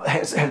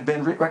has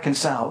been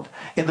reconciled.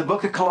 In the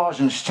book of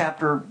Colossians,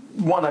 chapter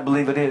 1, I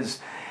believe it is,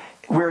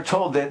 we're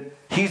told that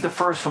he's the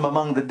first from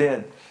among the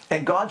dead.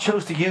 And God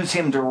chose to use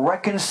him to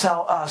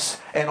reconcile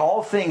us and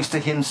all things to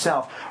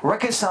himself.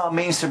 Reconcile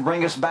means to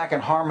bring us back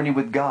in harmony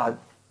with God.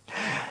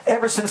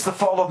 Ever since the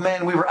fall of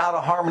man, we were out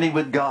of harmony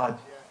with God.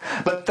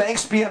 But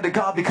thanks be unto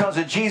God, because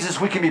of Jesus,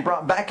 we can be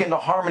brought back into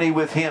harmony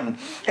with Him.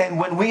 And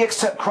when we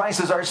accept Christ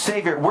as our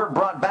Savior, we're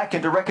brought back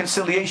into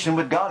reconciliation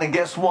with God. And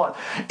guess what?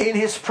 In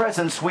His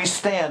presence, we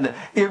stand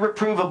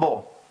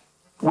irreprovable.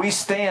 We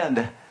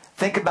stand,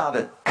 think about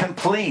it,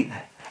 complete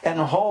and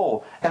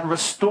whole and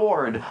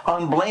restored,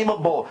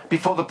 unblameable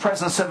before the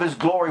presence of His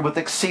glory with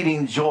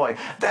exceeding joy.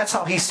 That's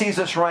how He sees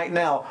us right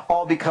now,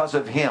 all because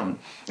of Him.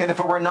 And if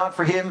it were not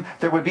for Him,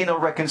 there would be no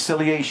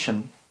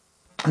reconciliation.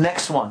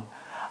 Next one.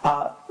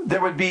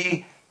 There would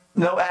be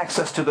no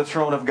access to the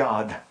throne of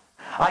God.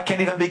 I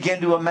can't even begin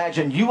to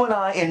imagine. You and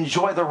I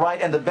enjoy the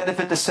right and the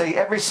benefit to say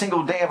every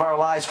single day of our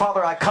lives,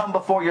 Father, I come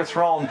before your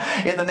throne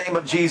in the name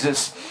of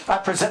Jesus. I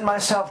present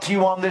myself to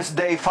you on this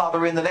day,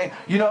 Father, in the name.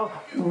 You know,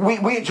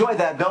 we enjoy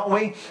that, don't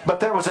we?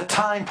 But there was a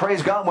time,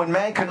 praise God, when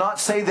man could not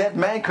say that,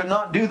 man could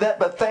not do that.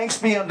 But thanks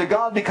be unto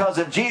God, because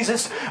of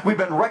Jesus, we've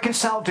been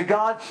reconciled to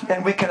God,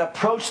 and we can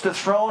approach the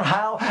throne.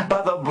 How?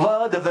 By the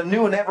blood of the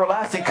new and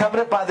everlasting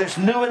covenant, by this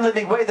new and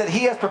living way that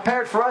He has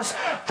prepared for us.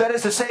 That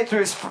is to say,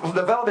 through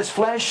the veil of His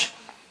flesh.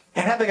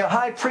 And having a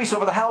high priest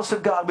over the house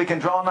of God, we can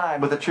draw nigh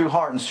with a true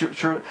heart and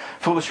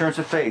full assurance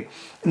of faith.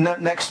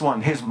 Next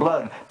one, His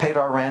blood paid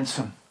our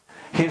ransom.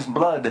 His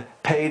blood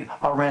paid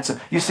our ransom.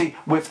 You see,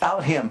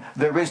 without Him,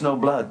 there is no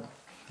blood.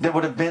 There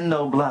would have been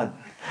no blood.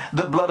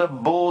 The blood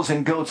of bulls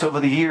and goats over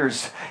the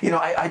years. You know,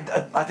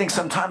 I think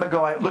some time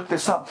ago I looked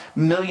this up.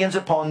 Millions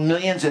upon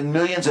millions and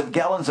millions of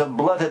gallons of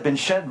blood have been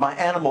shed by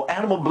animal.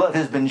 Animal blood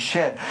has been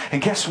shed.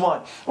 And guess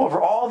what? Over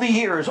all the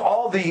years,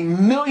 all the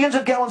millions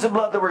of gallons of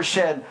blood that were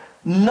shed,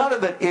 none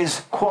of it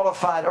is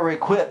qualified or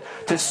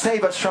equipped to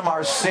save us from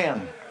our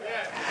sin.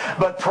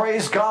 But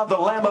praise God, the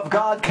Lamb of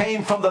God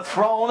came from the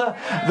throne.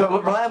 The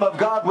Lamb of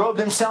God robed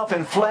Himself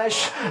in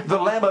flesh. The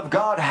Lamb of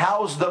God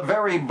housed the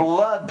very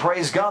blood,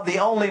 praise God, the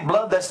only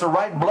blood that's the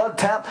right blood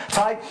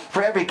type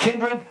for every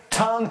kindred,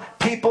 tongue,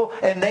 people,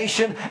 and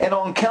nation. And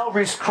on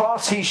Calvary's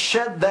cross, He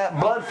shed that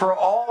blood for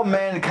all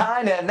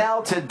mankind. And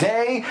now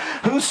today,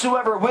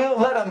 whosoever will,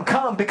 let him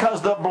come,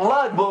 because the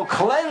blood will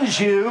cleanse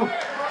you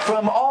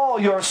from all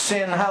your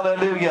sin.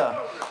 Hallelujah.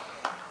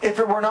 If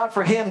it were not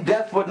for Him,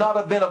 death would not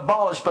have been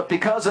abolished. But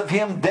because of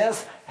Him,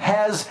 death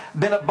has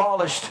been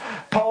abolished.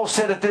 Paul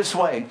said it this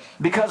way.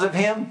 Because of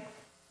Him,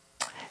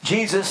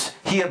 Jesus,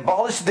 He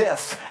abolished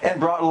death and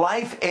brought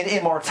life and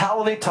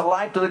immortality to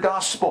life to the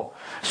gospel.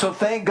 So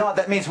thank God.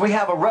 That means we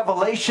have a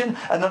revelation,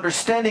 an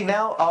understanding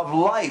now of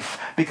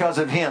life because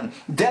of Him.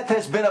 Death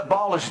has been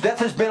abolished. Death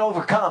has been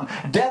overcome.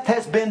 Death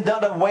has been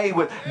done away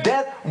with.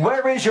 Death,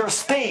 where is your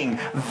sting?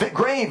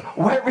 Grave,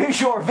 where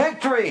is your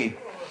victory?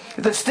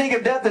 The sting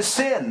of death is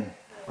sin,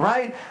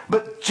 right?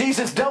 But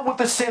Jesus dealt with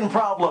the sin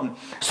problem.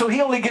 So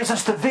He only gives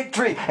us the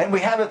victory, and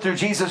we have it through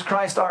Jesus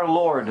Christ our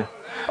Lord.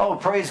 Oh,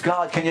 praise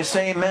God. Can you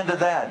say amen to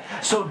that?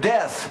 So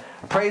death,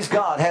 praise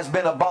God, has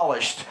been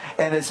abolished,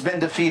 and it's been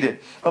defeated.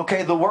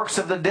 Okay, the works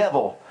of the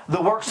devil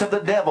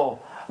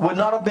would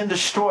not have been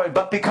destroyed.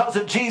 But because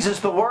of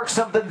Jesus, the works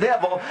of the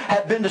devil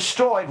have been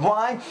destroyed.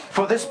 Why?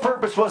 For this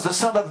purpose was the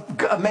Son of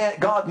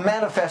God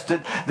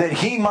manifested, that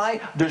He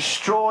might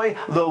destroy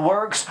the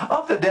works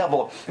of the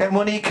devil. And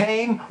when He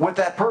came with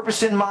that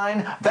purpose in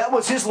mind, that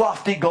was His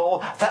lofty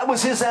goal. That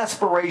was His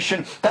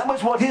aspiration. That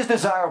was what His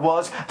desire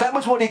was. That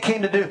was what He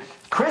came to do.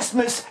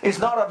 Christmas is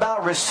not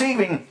about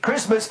receiving.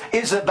 Christmas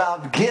is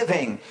about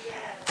giving.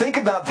 Think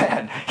about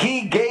that.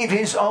 He gave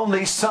His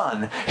only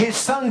Son. His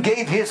Son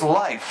gave His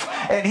life.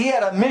 And He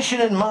had a mission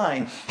in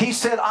mind. He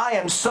said, I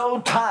am so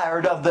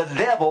tired of the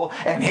devil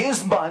and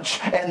his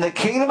bunch and the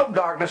kingdom of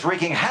darkness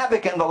wreaking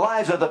havoc in the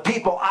lives of the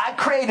people I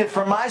created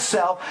for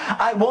myself.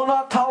 I will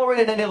not tolerate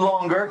it any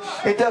longer.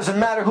 It doesn't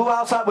matter who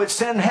else I would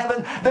send in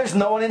heaven. There's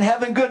no one in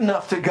heaven good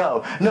enough to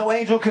go. No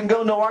angel can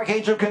go. No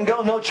archangel can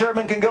go. No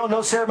cherubim can go.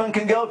 No seraphim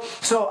can go.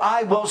 So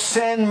I will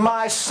send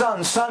my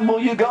Son. Son, will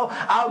you go?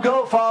 I'll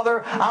go,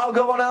 Father. I'll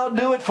go and I'll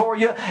do it for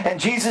you. And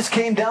Jesus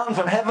came down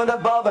from heaven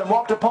above and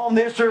walked upon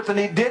this earth, and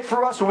He did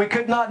for us what we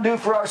could not do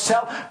for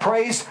ourselves.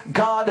 Praise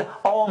God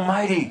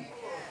Almighty.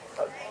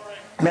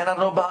 Man, I don't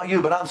know about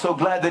you, but I'm so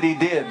glad that He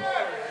did.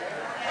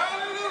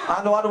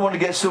 I know I don't want to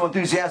get so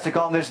enthusiastic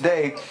on this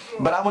day,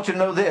 but I want you to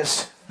know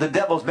this. The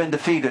devil's been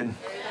defeated.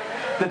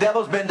 The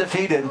devil's been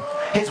defeated.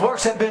 His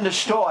works have been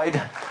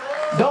destroyed.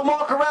 Don't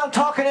walk around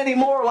talking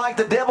anymore like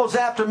the devil's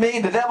after me,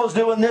 the devil's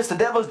doing this, the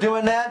devil's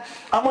doing that.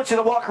 I want you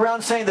to walk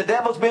around saying the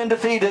devil's been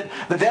defeated,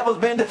 the devil's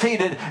been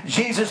defeated.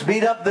 Jesus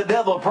beat up the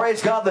devil.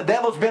 Praise God, the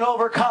devil's been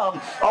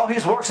overcome. All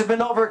his works have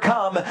been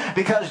overcome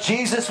because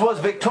Jesus was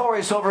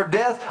victorious over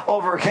death,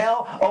 over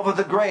hell, over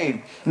the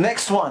grave.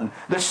 Next one,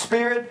 the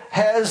Spirit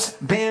has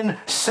been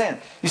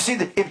sent. You see,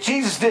 if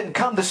Jesus didn't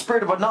come, the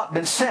Spirit would not have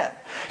been sent.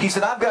 He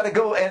said, I've got to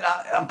go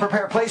and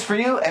prepare a place for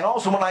you. And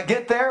also when I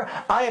get there,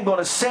 I am going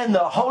to send the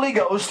Holy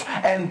Ghost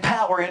and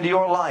power into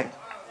your life.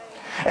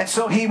 And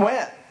so He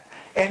went.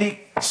 And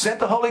He sent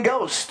the Holy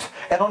Ghost.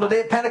 And on the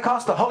day of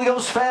Pentecost, the Holy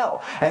Ghost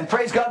fell. And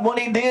praise God, when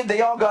He did, they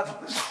all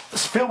got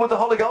filled with the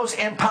Holy Ghost,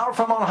 empowered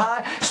from on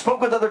high,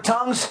 spoke with other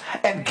tongues,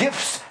 and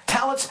gifts, talents,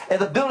 talents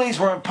and abilities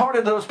were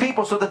imparted to those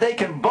people so that they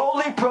can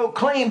boldly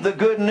proclaim the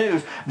good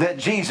news that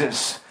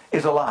Jesus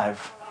is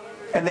alive.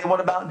 And they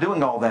went about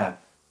doing all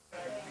that.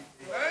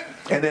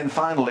 And then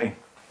finally,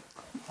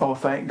 oh,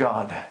 thank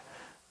God,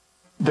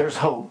 there's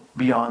hope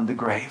beyond the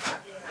grave.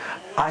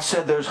 I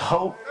said there's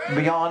hope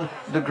beyond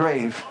the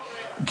grave.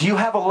 Do you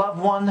have a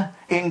loved one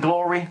in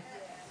glory?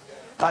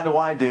 I know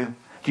I do.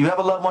 Do you have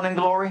a loved one in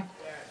glory?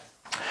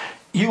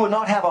 You would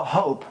not have a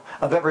hope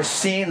of ever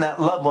seeing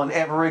that loved one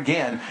ever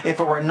again if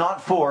it were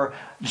not for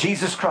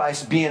Jesus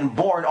Christ being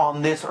born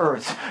on this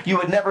earth. You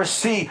would never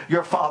see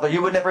your father.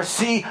 You would never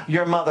see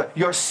your mother,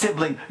 your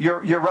sibling,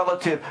 your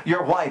relative,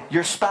 your wife,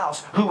 your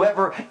spouse,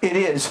 whoever it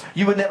is.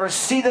 You would never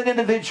see that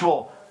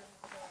individual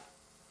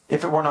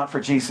if it were not for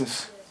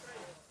Jesus.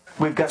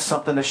 We've got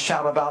something to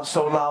shout about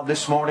so loud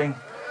this morning.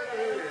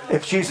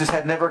 If Jesus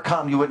had never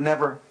come, you would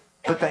never.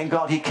 But thank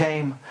God He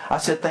came. I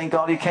said thank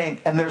God He came.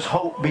 And there's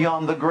hope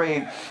beyond the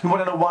grave. You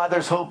want to know why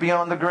there's hope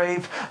beyond the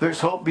grave? There's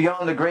hope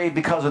beyond the grave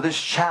because of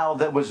this child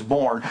that was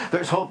born.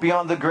 There's hope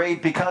beyond the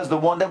grave because the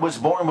one that was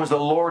born was the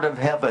Lord of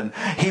heaven.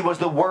 He was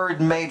the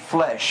Word made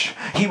flesh.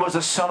 He was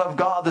the Son of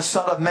God, the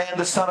Son of man,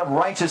 the Son of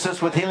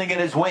righteousness with healing in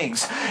His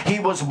wings.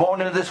 He was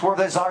born into this world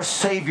as our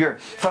Savior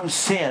from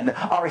sin,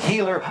 our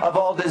healer of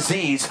all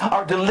disease,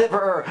 our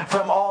deliverer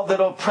from all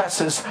that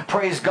oppresses,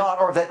 praise God,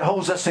 or that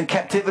holds us in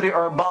captivity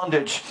or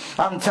bondage.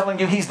 I'm telling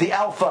you, He's the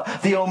Alpha,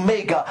 the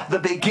Omega, the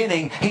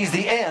beginning. He's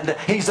the end.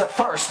 He's the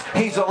first.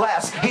 He's the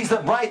last. He's the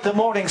bright, the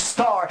morning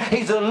star.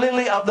 He's the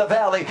lily of the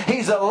valley.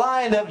 He's the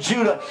Lion of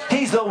Judah.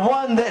 He's the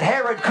one that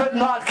Herod could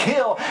not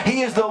kill.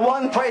 He is the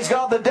one, praise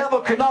God, the devil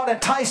could not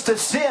entice to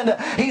sin.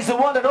 He's the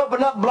one that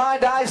opened up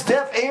blind eyes,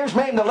 deaf ears,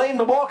 made the lame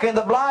to walk, and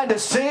the blind to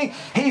see.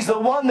 He's the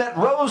one that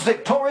rose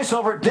victorious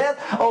over death,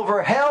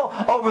 over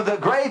hell, over the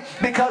grave,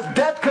 because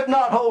death could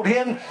not hold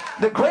Him.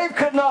 The grave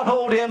could not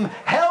hold Him.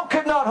 Hell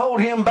could not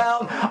hold Him bound.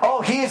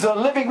 Oh, He is a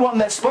living one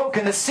that spoke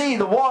in the sea.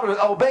 The water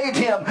obeyed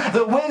Him.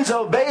 The winds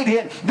obeyed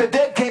Him. The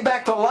dead came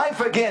back to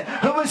life again.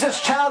 Who is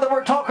this child that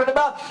we're talking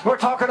about? We're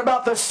talking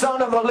about the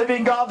Son of the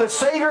living God, the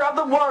Savior of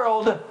the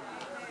world.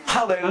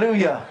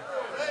 Hallelujah.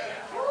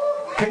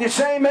 Can you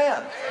say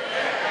amen?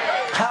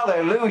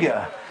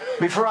 Hallelujah.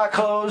 Before I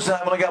close,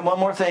 I've only got one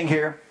more thing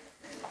here.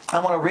 I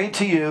want to read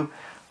to you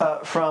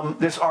from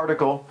this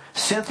article.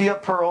 Cynthia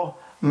Pearl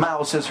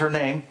Mouse is her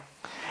name.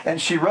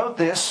 And she wrote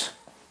this.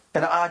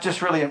 And I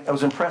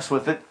was impressed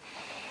with it.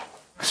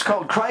 It's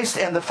called Christ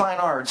and the Fine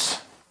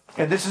Arts.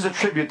 And this is a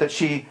tribute that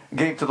she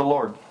gave to the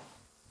Lord.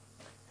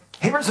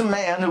 Here is a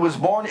man who was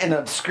born in an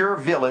obscure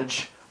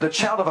village, the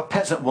child of a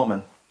peasant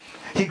woman.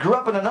 He grew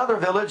up in another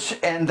village,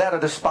 and that a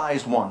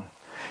despised one.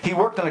 He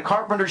worked in a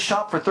carpenter's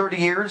shop for 30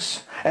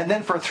 years, and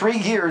then for 3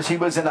 years he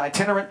was an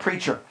itinerant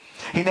preacher.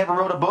 He never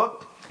wrote a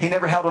book. He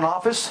never held an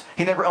office.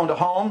 He never owned a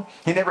home.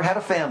 He never had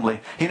a family.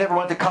 He never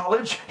went to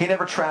college. He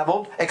never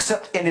traveled,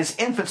 except in his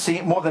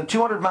infancy, more than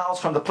 200 miles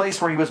from the place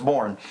where he was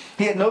born.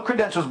 He had no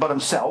credentials but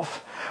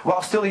himself.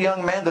 While still a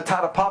young man, the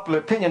tide of popular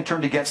opinion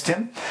turned against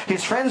him.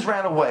 His friends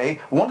ran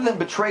away. One of them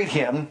betrayed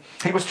him.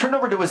 He was turned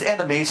over to his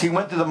enemies. He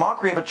went through the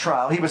mockery of a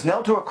trial. He was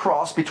nailed to a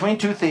cross between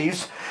 2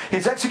 thieves.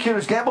 His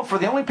executors gambled for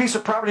the only piece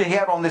of property he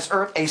had on this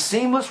earth, a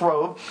seamless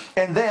robe.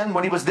 And then,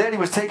 when he was dead, he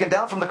was taken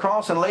down from the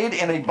cross and laid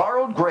in a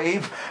borrowed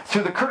grave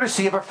through the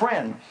courtesy of a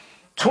friend.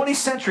 20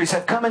 centuries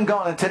have come and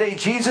gone, and today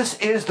Jesus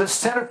is the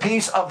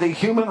centerpiece of the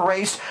human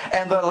race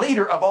and the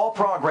leader of all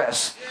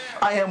progress.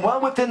 I am well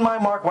within my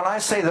mark when I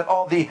say that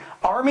all the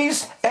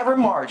armies ever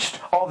marched,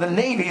 all the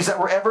navies that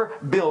were ever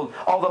built,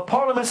 all the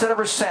parliaments that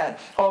ever sat,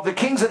 all the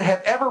kings that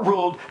have ever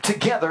ruled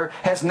together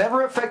has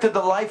never affected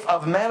the life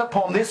of man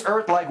upon this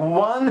earth like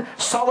one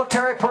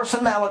solitary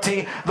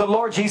personality, the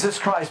Lord Jesus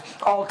Christ.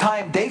 All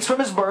time dates from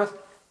His birth.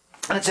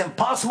 And it's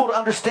impossible to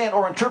understand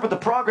or interpret the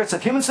progress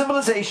of human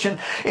civilization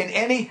in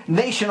any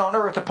nation on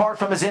earth apart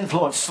from His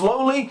influence.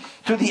 Slowly,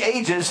 through the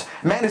ages,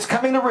 man is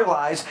coming to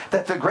realize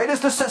that the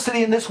greatest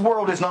necessity in this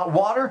world is not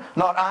water,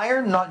 not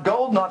iron, not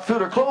gold, not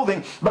food or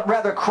clothing, but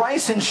rather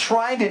Christ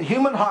enshrined in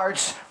human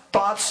hearts,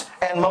 thoughts,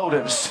 and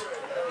motives.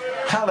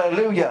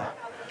 Hallelujah.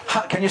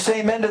 Can you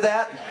say amen to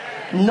that?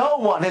 No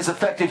one has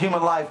affected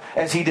human life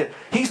as He did.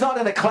 He's not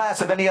in a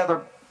class of any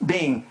other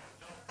being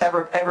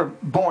ever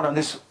born on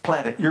this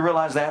planet. You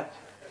realize that?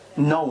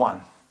 No one.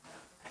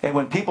 And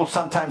when people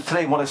sometimes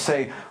today want to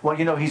say, well,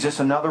 you know, he's just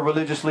another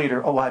religious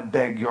leader. Oh, I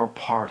beg your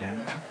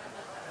pardon.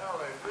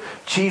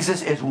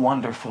 Jesus is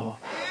wonderful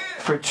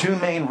for 2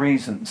 main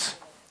reasons.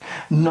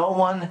 No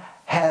one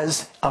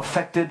has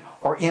affected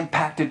or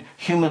impacted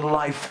human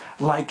life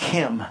like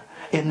Him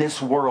in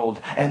this world.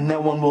 And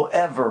no one will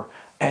ever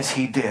as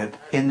He did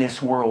in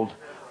this world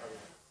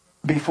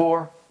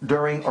before,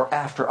 during, or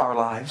after our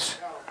lives.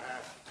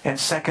 And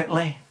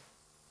secondly,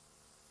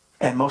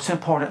 and most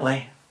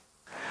importantly,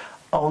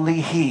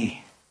 only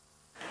He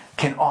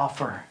can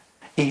offer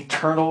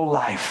eternal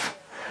life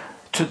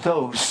to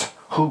those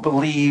who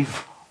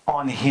believe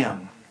on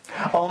Him.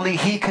 Only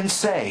He can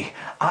say,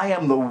 I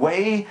am the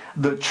way,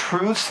 the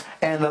truth,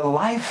 and the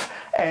life,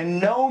 and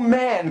no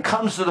man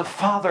comes to the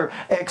Father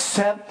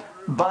except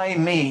by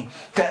me.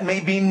 That may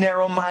be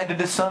narrow-minded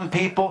to some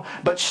people,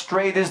 but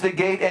straight is the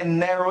gate and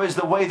narrow is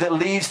the way that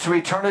leads to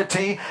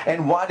eternity,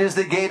 and wide is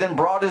the gate and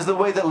broad is the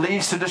way that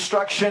leads to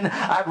destruction.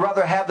 I'd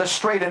rather have the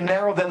straight and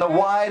narrow than the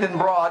wide and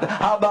broad.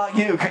 How about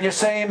you? Can you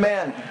say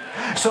amen?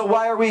 So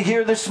why are we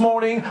here this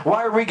morning?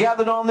 Why are we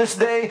gathered on this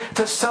day?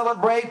 To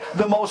celebrate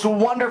the most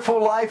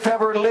wonderful life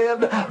ever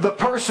lived, the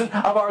person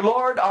of our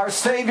Lord, our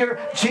Savior,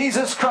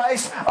 Jesus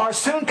Christ, our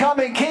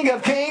soon-coming King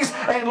of Kings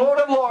and Lord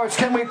of Lords.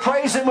 Can we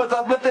praise Him with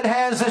uplifted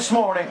hands this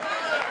morning?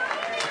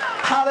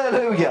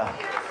 Hallelujah.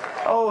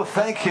 Oh,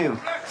 thank you.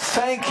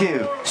 Thank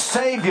you.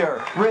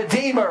 Savior,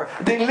 Redeemer,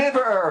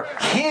 Deliverer,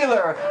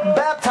 Healer,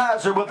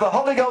 Baptizer with the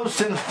Holy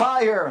Ghost and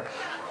fire.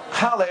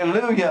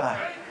 Hallelujah.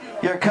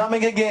 You're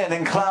coming again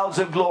in clouds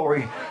of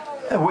glory.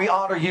 And we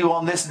honor you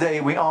on this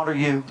day. We honor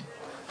you.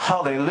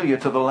 Hallelujah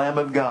to the Lamb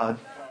of God.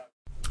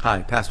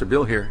 Hi, Pastor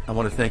Bill here. I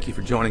want to thank you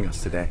for joining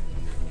us today.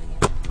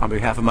 On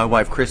behalf of my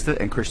wife, Krista,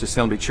 and Christian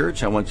Assembly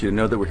Church, I want you to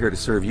know that we're here to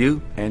serve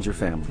you and your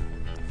family.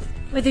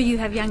 Whether you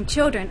have young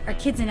children or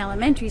kids in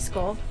elementary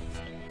school,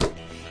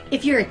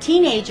 if you're a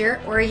teenager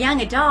or a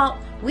young adult,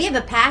 we have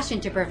a passion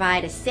to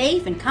provide a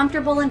safe and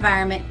comfortable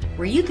environment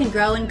where you can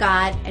grow in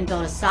God and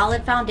build a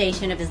solid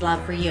foundation of His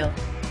love for you.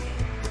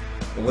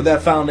 And with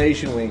that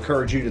foundation, we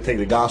encourage you to take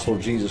the gospel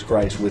of Jesus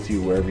Christ with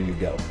you wherever you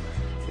go.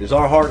 It is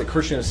our heart at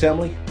Christian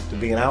Assembly to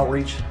be an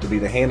outreach, to be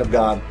the hand of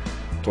God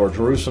toward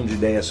Jerusalem,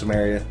 Judea,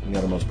 Samaria, and the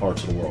othermost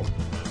parts of the world.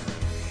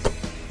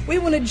 We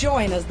want to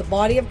join as the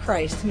body of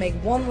Christ to make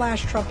one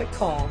last trumpet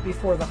call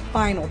before the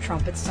final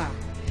trumpet sound,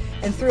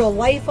 and through a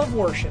life of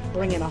worship,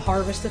 bring in a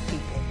harvest of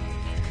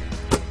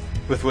people.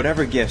 With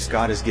whatever gifts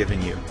God has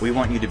given you, we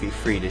want you to be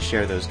free to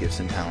share those gifts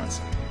and talents.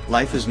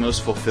 Life is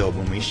most fulfilled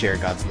when we share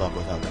God's love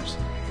with others.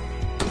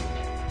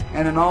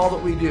 And in all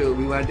that we do,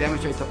 we want to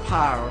demonstrate the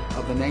power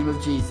of the name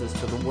of Jesus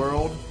to the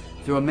world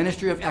through a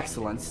ministry of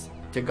excellence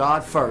to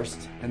God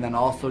first, and then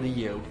also to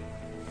you.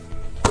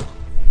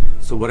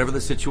 So whatever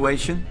the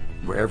situation,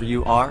 wherever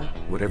you are,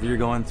 whatever you're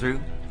going through,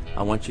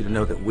 I want you to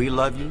know that we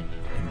love you,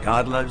 and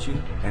God loves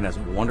you, and has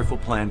a wonderful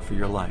plan for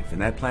your life.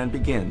 And that plan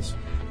begins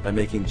by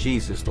making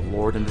Jesus the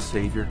Lord and the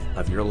Savior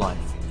of your life.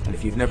 And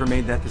if you've never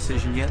made that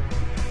decision yet,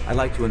 I'd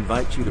like to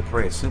invite you to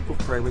pray a simple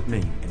prayer with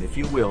me. And if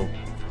you will,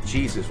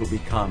 Jesus will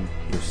become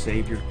your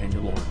Savior and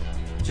your Lord.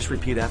 Just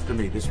repeat after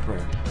me this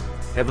prayer.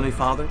 Heavenly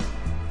Father,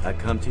 I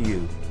come to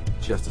you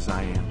just as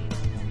I am.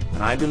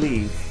 And I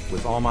believe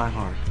with all my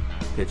heart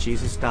that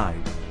Jesus died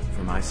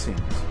for my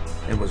sins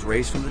and was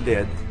raised from the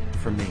dead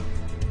for me.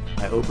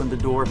 I open the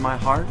door of my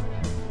heart.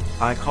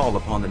 I call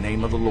upon the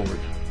name of the Lord.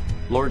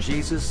 Lord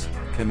Jesus,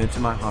 come into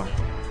my heart,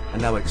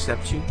 and now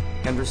accept you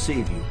and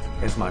receive you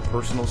as my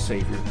personal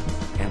Savior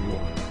and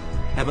Lord.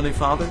 Heavenly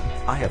Father,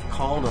 I have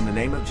called on the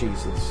name of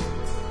Jesus.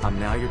 I'm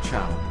now your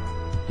child.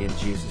 In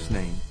Jesus'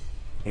 name,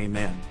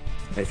 amen.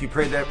 Now, if you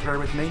prayed that prayer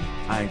with me,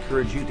 I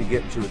encourage you to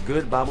get into a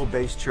good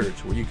Bible-based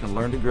church where you can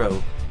learn to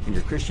grow in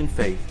your Christian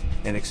faith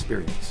and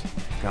experience.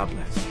 God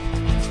bless.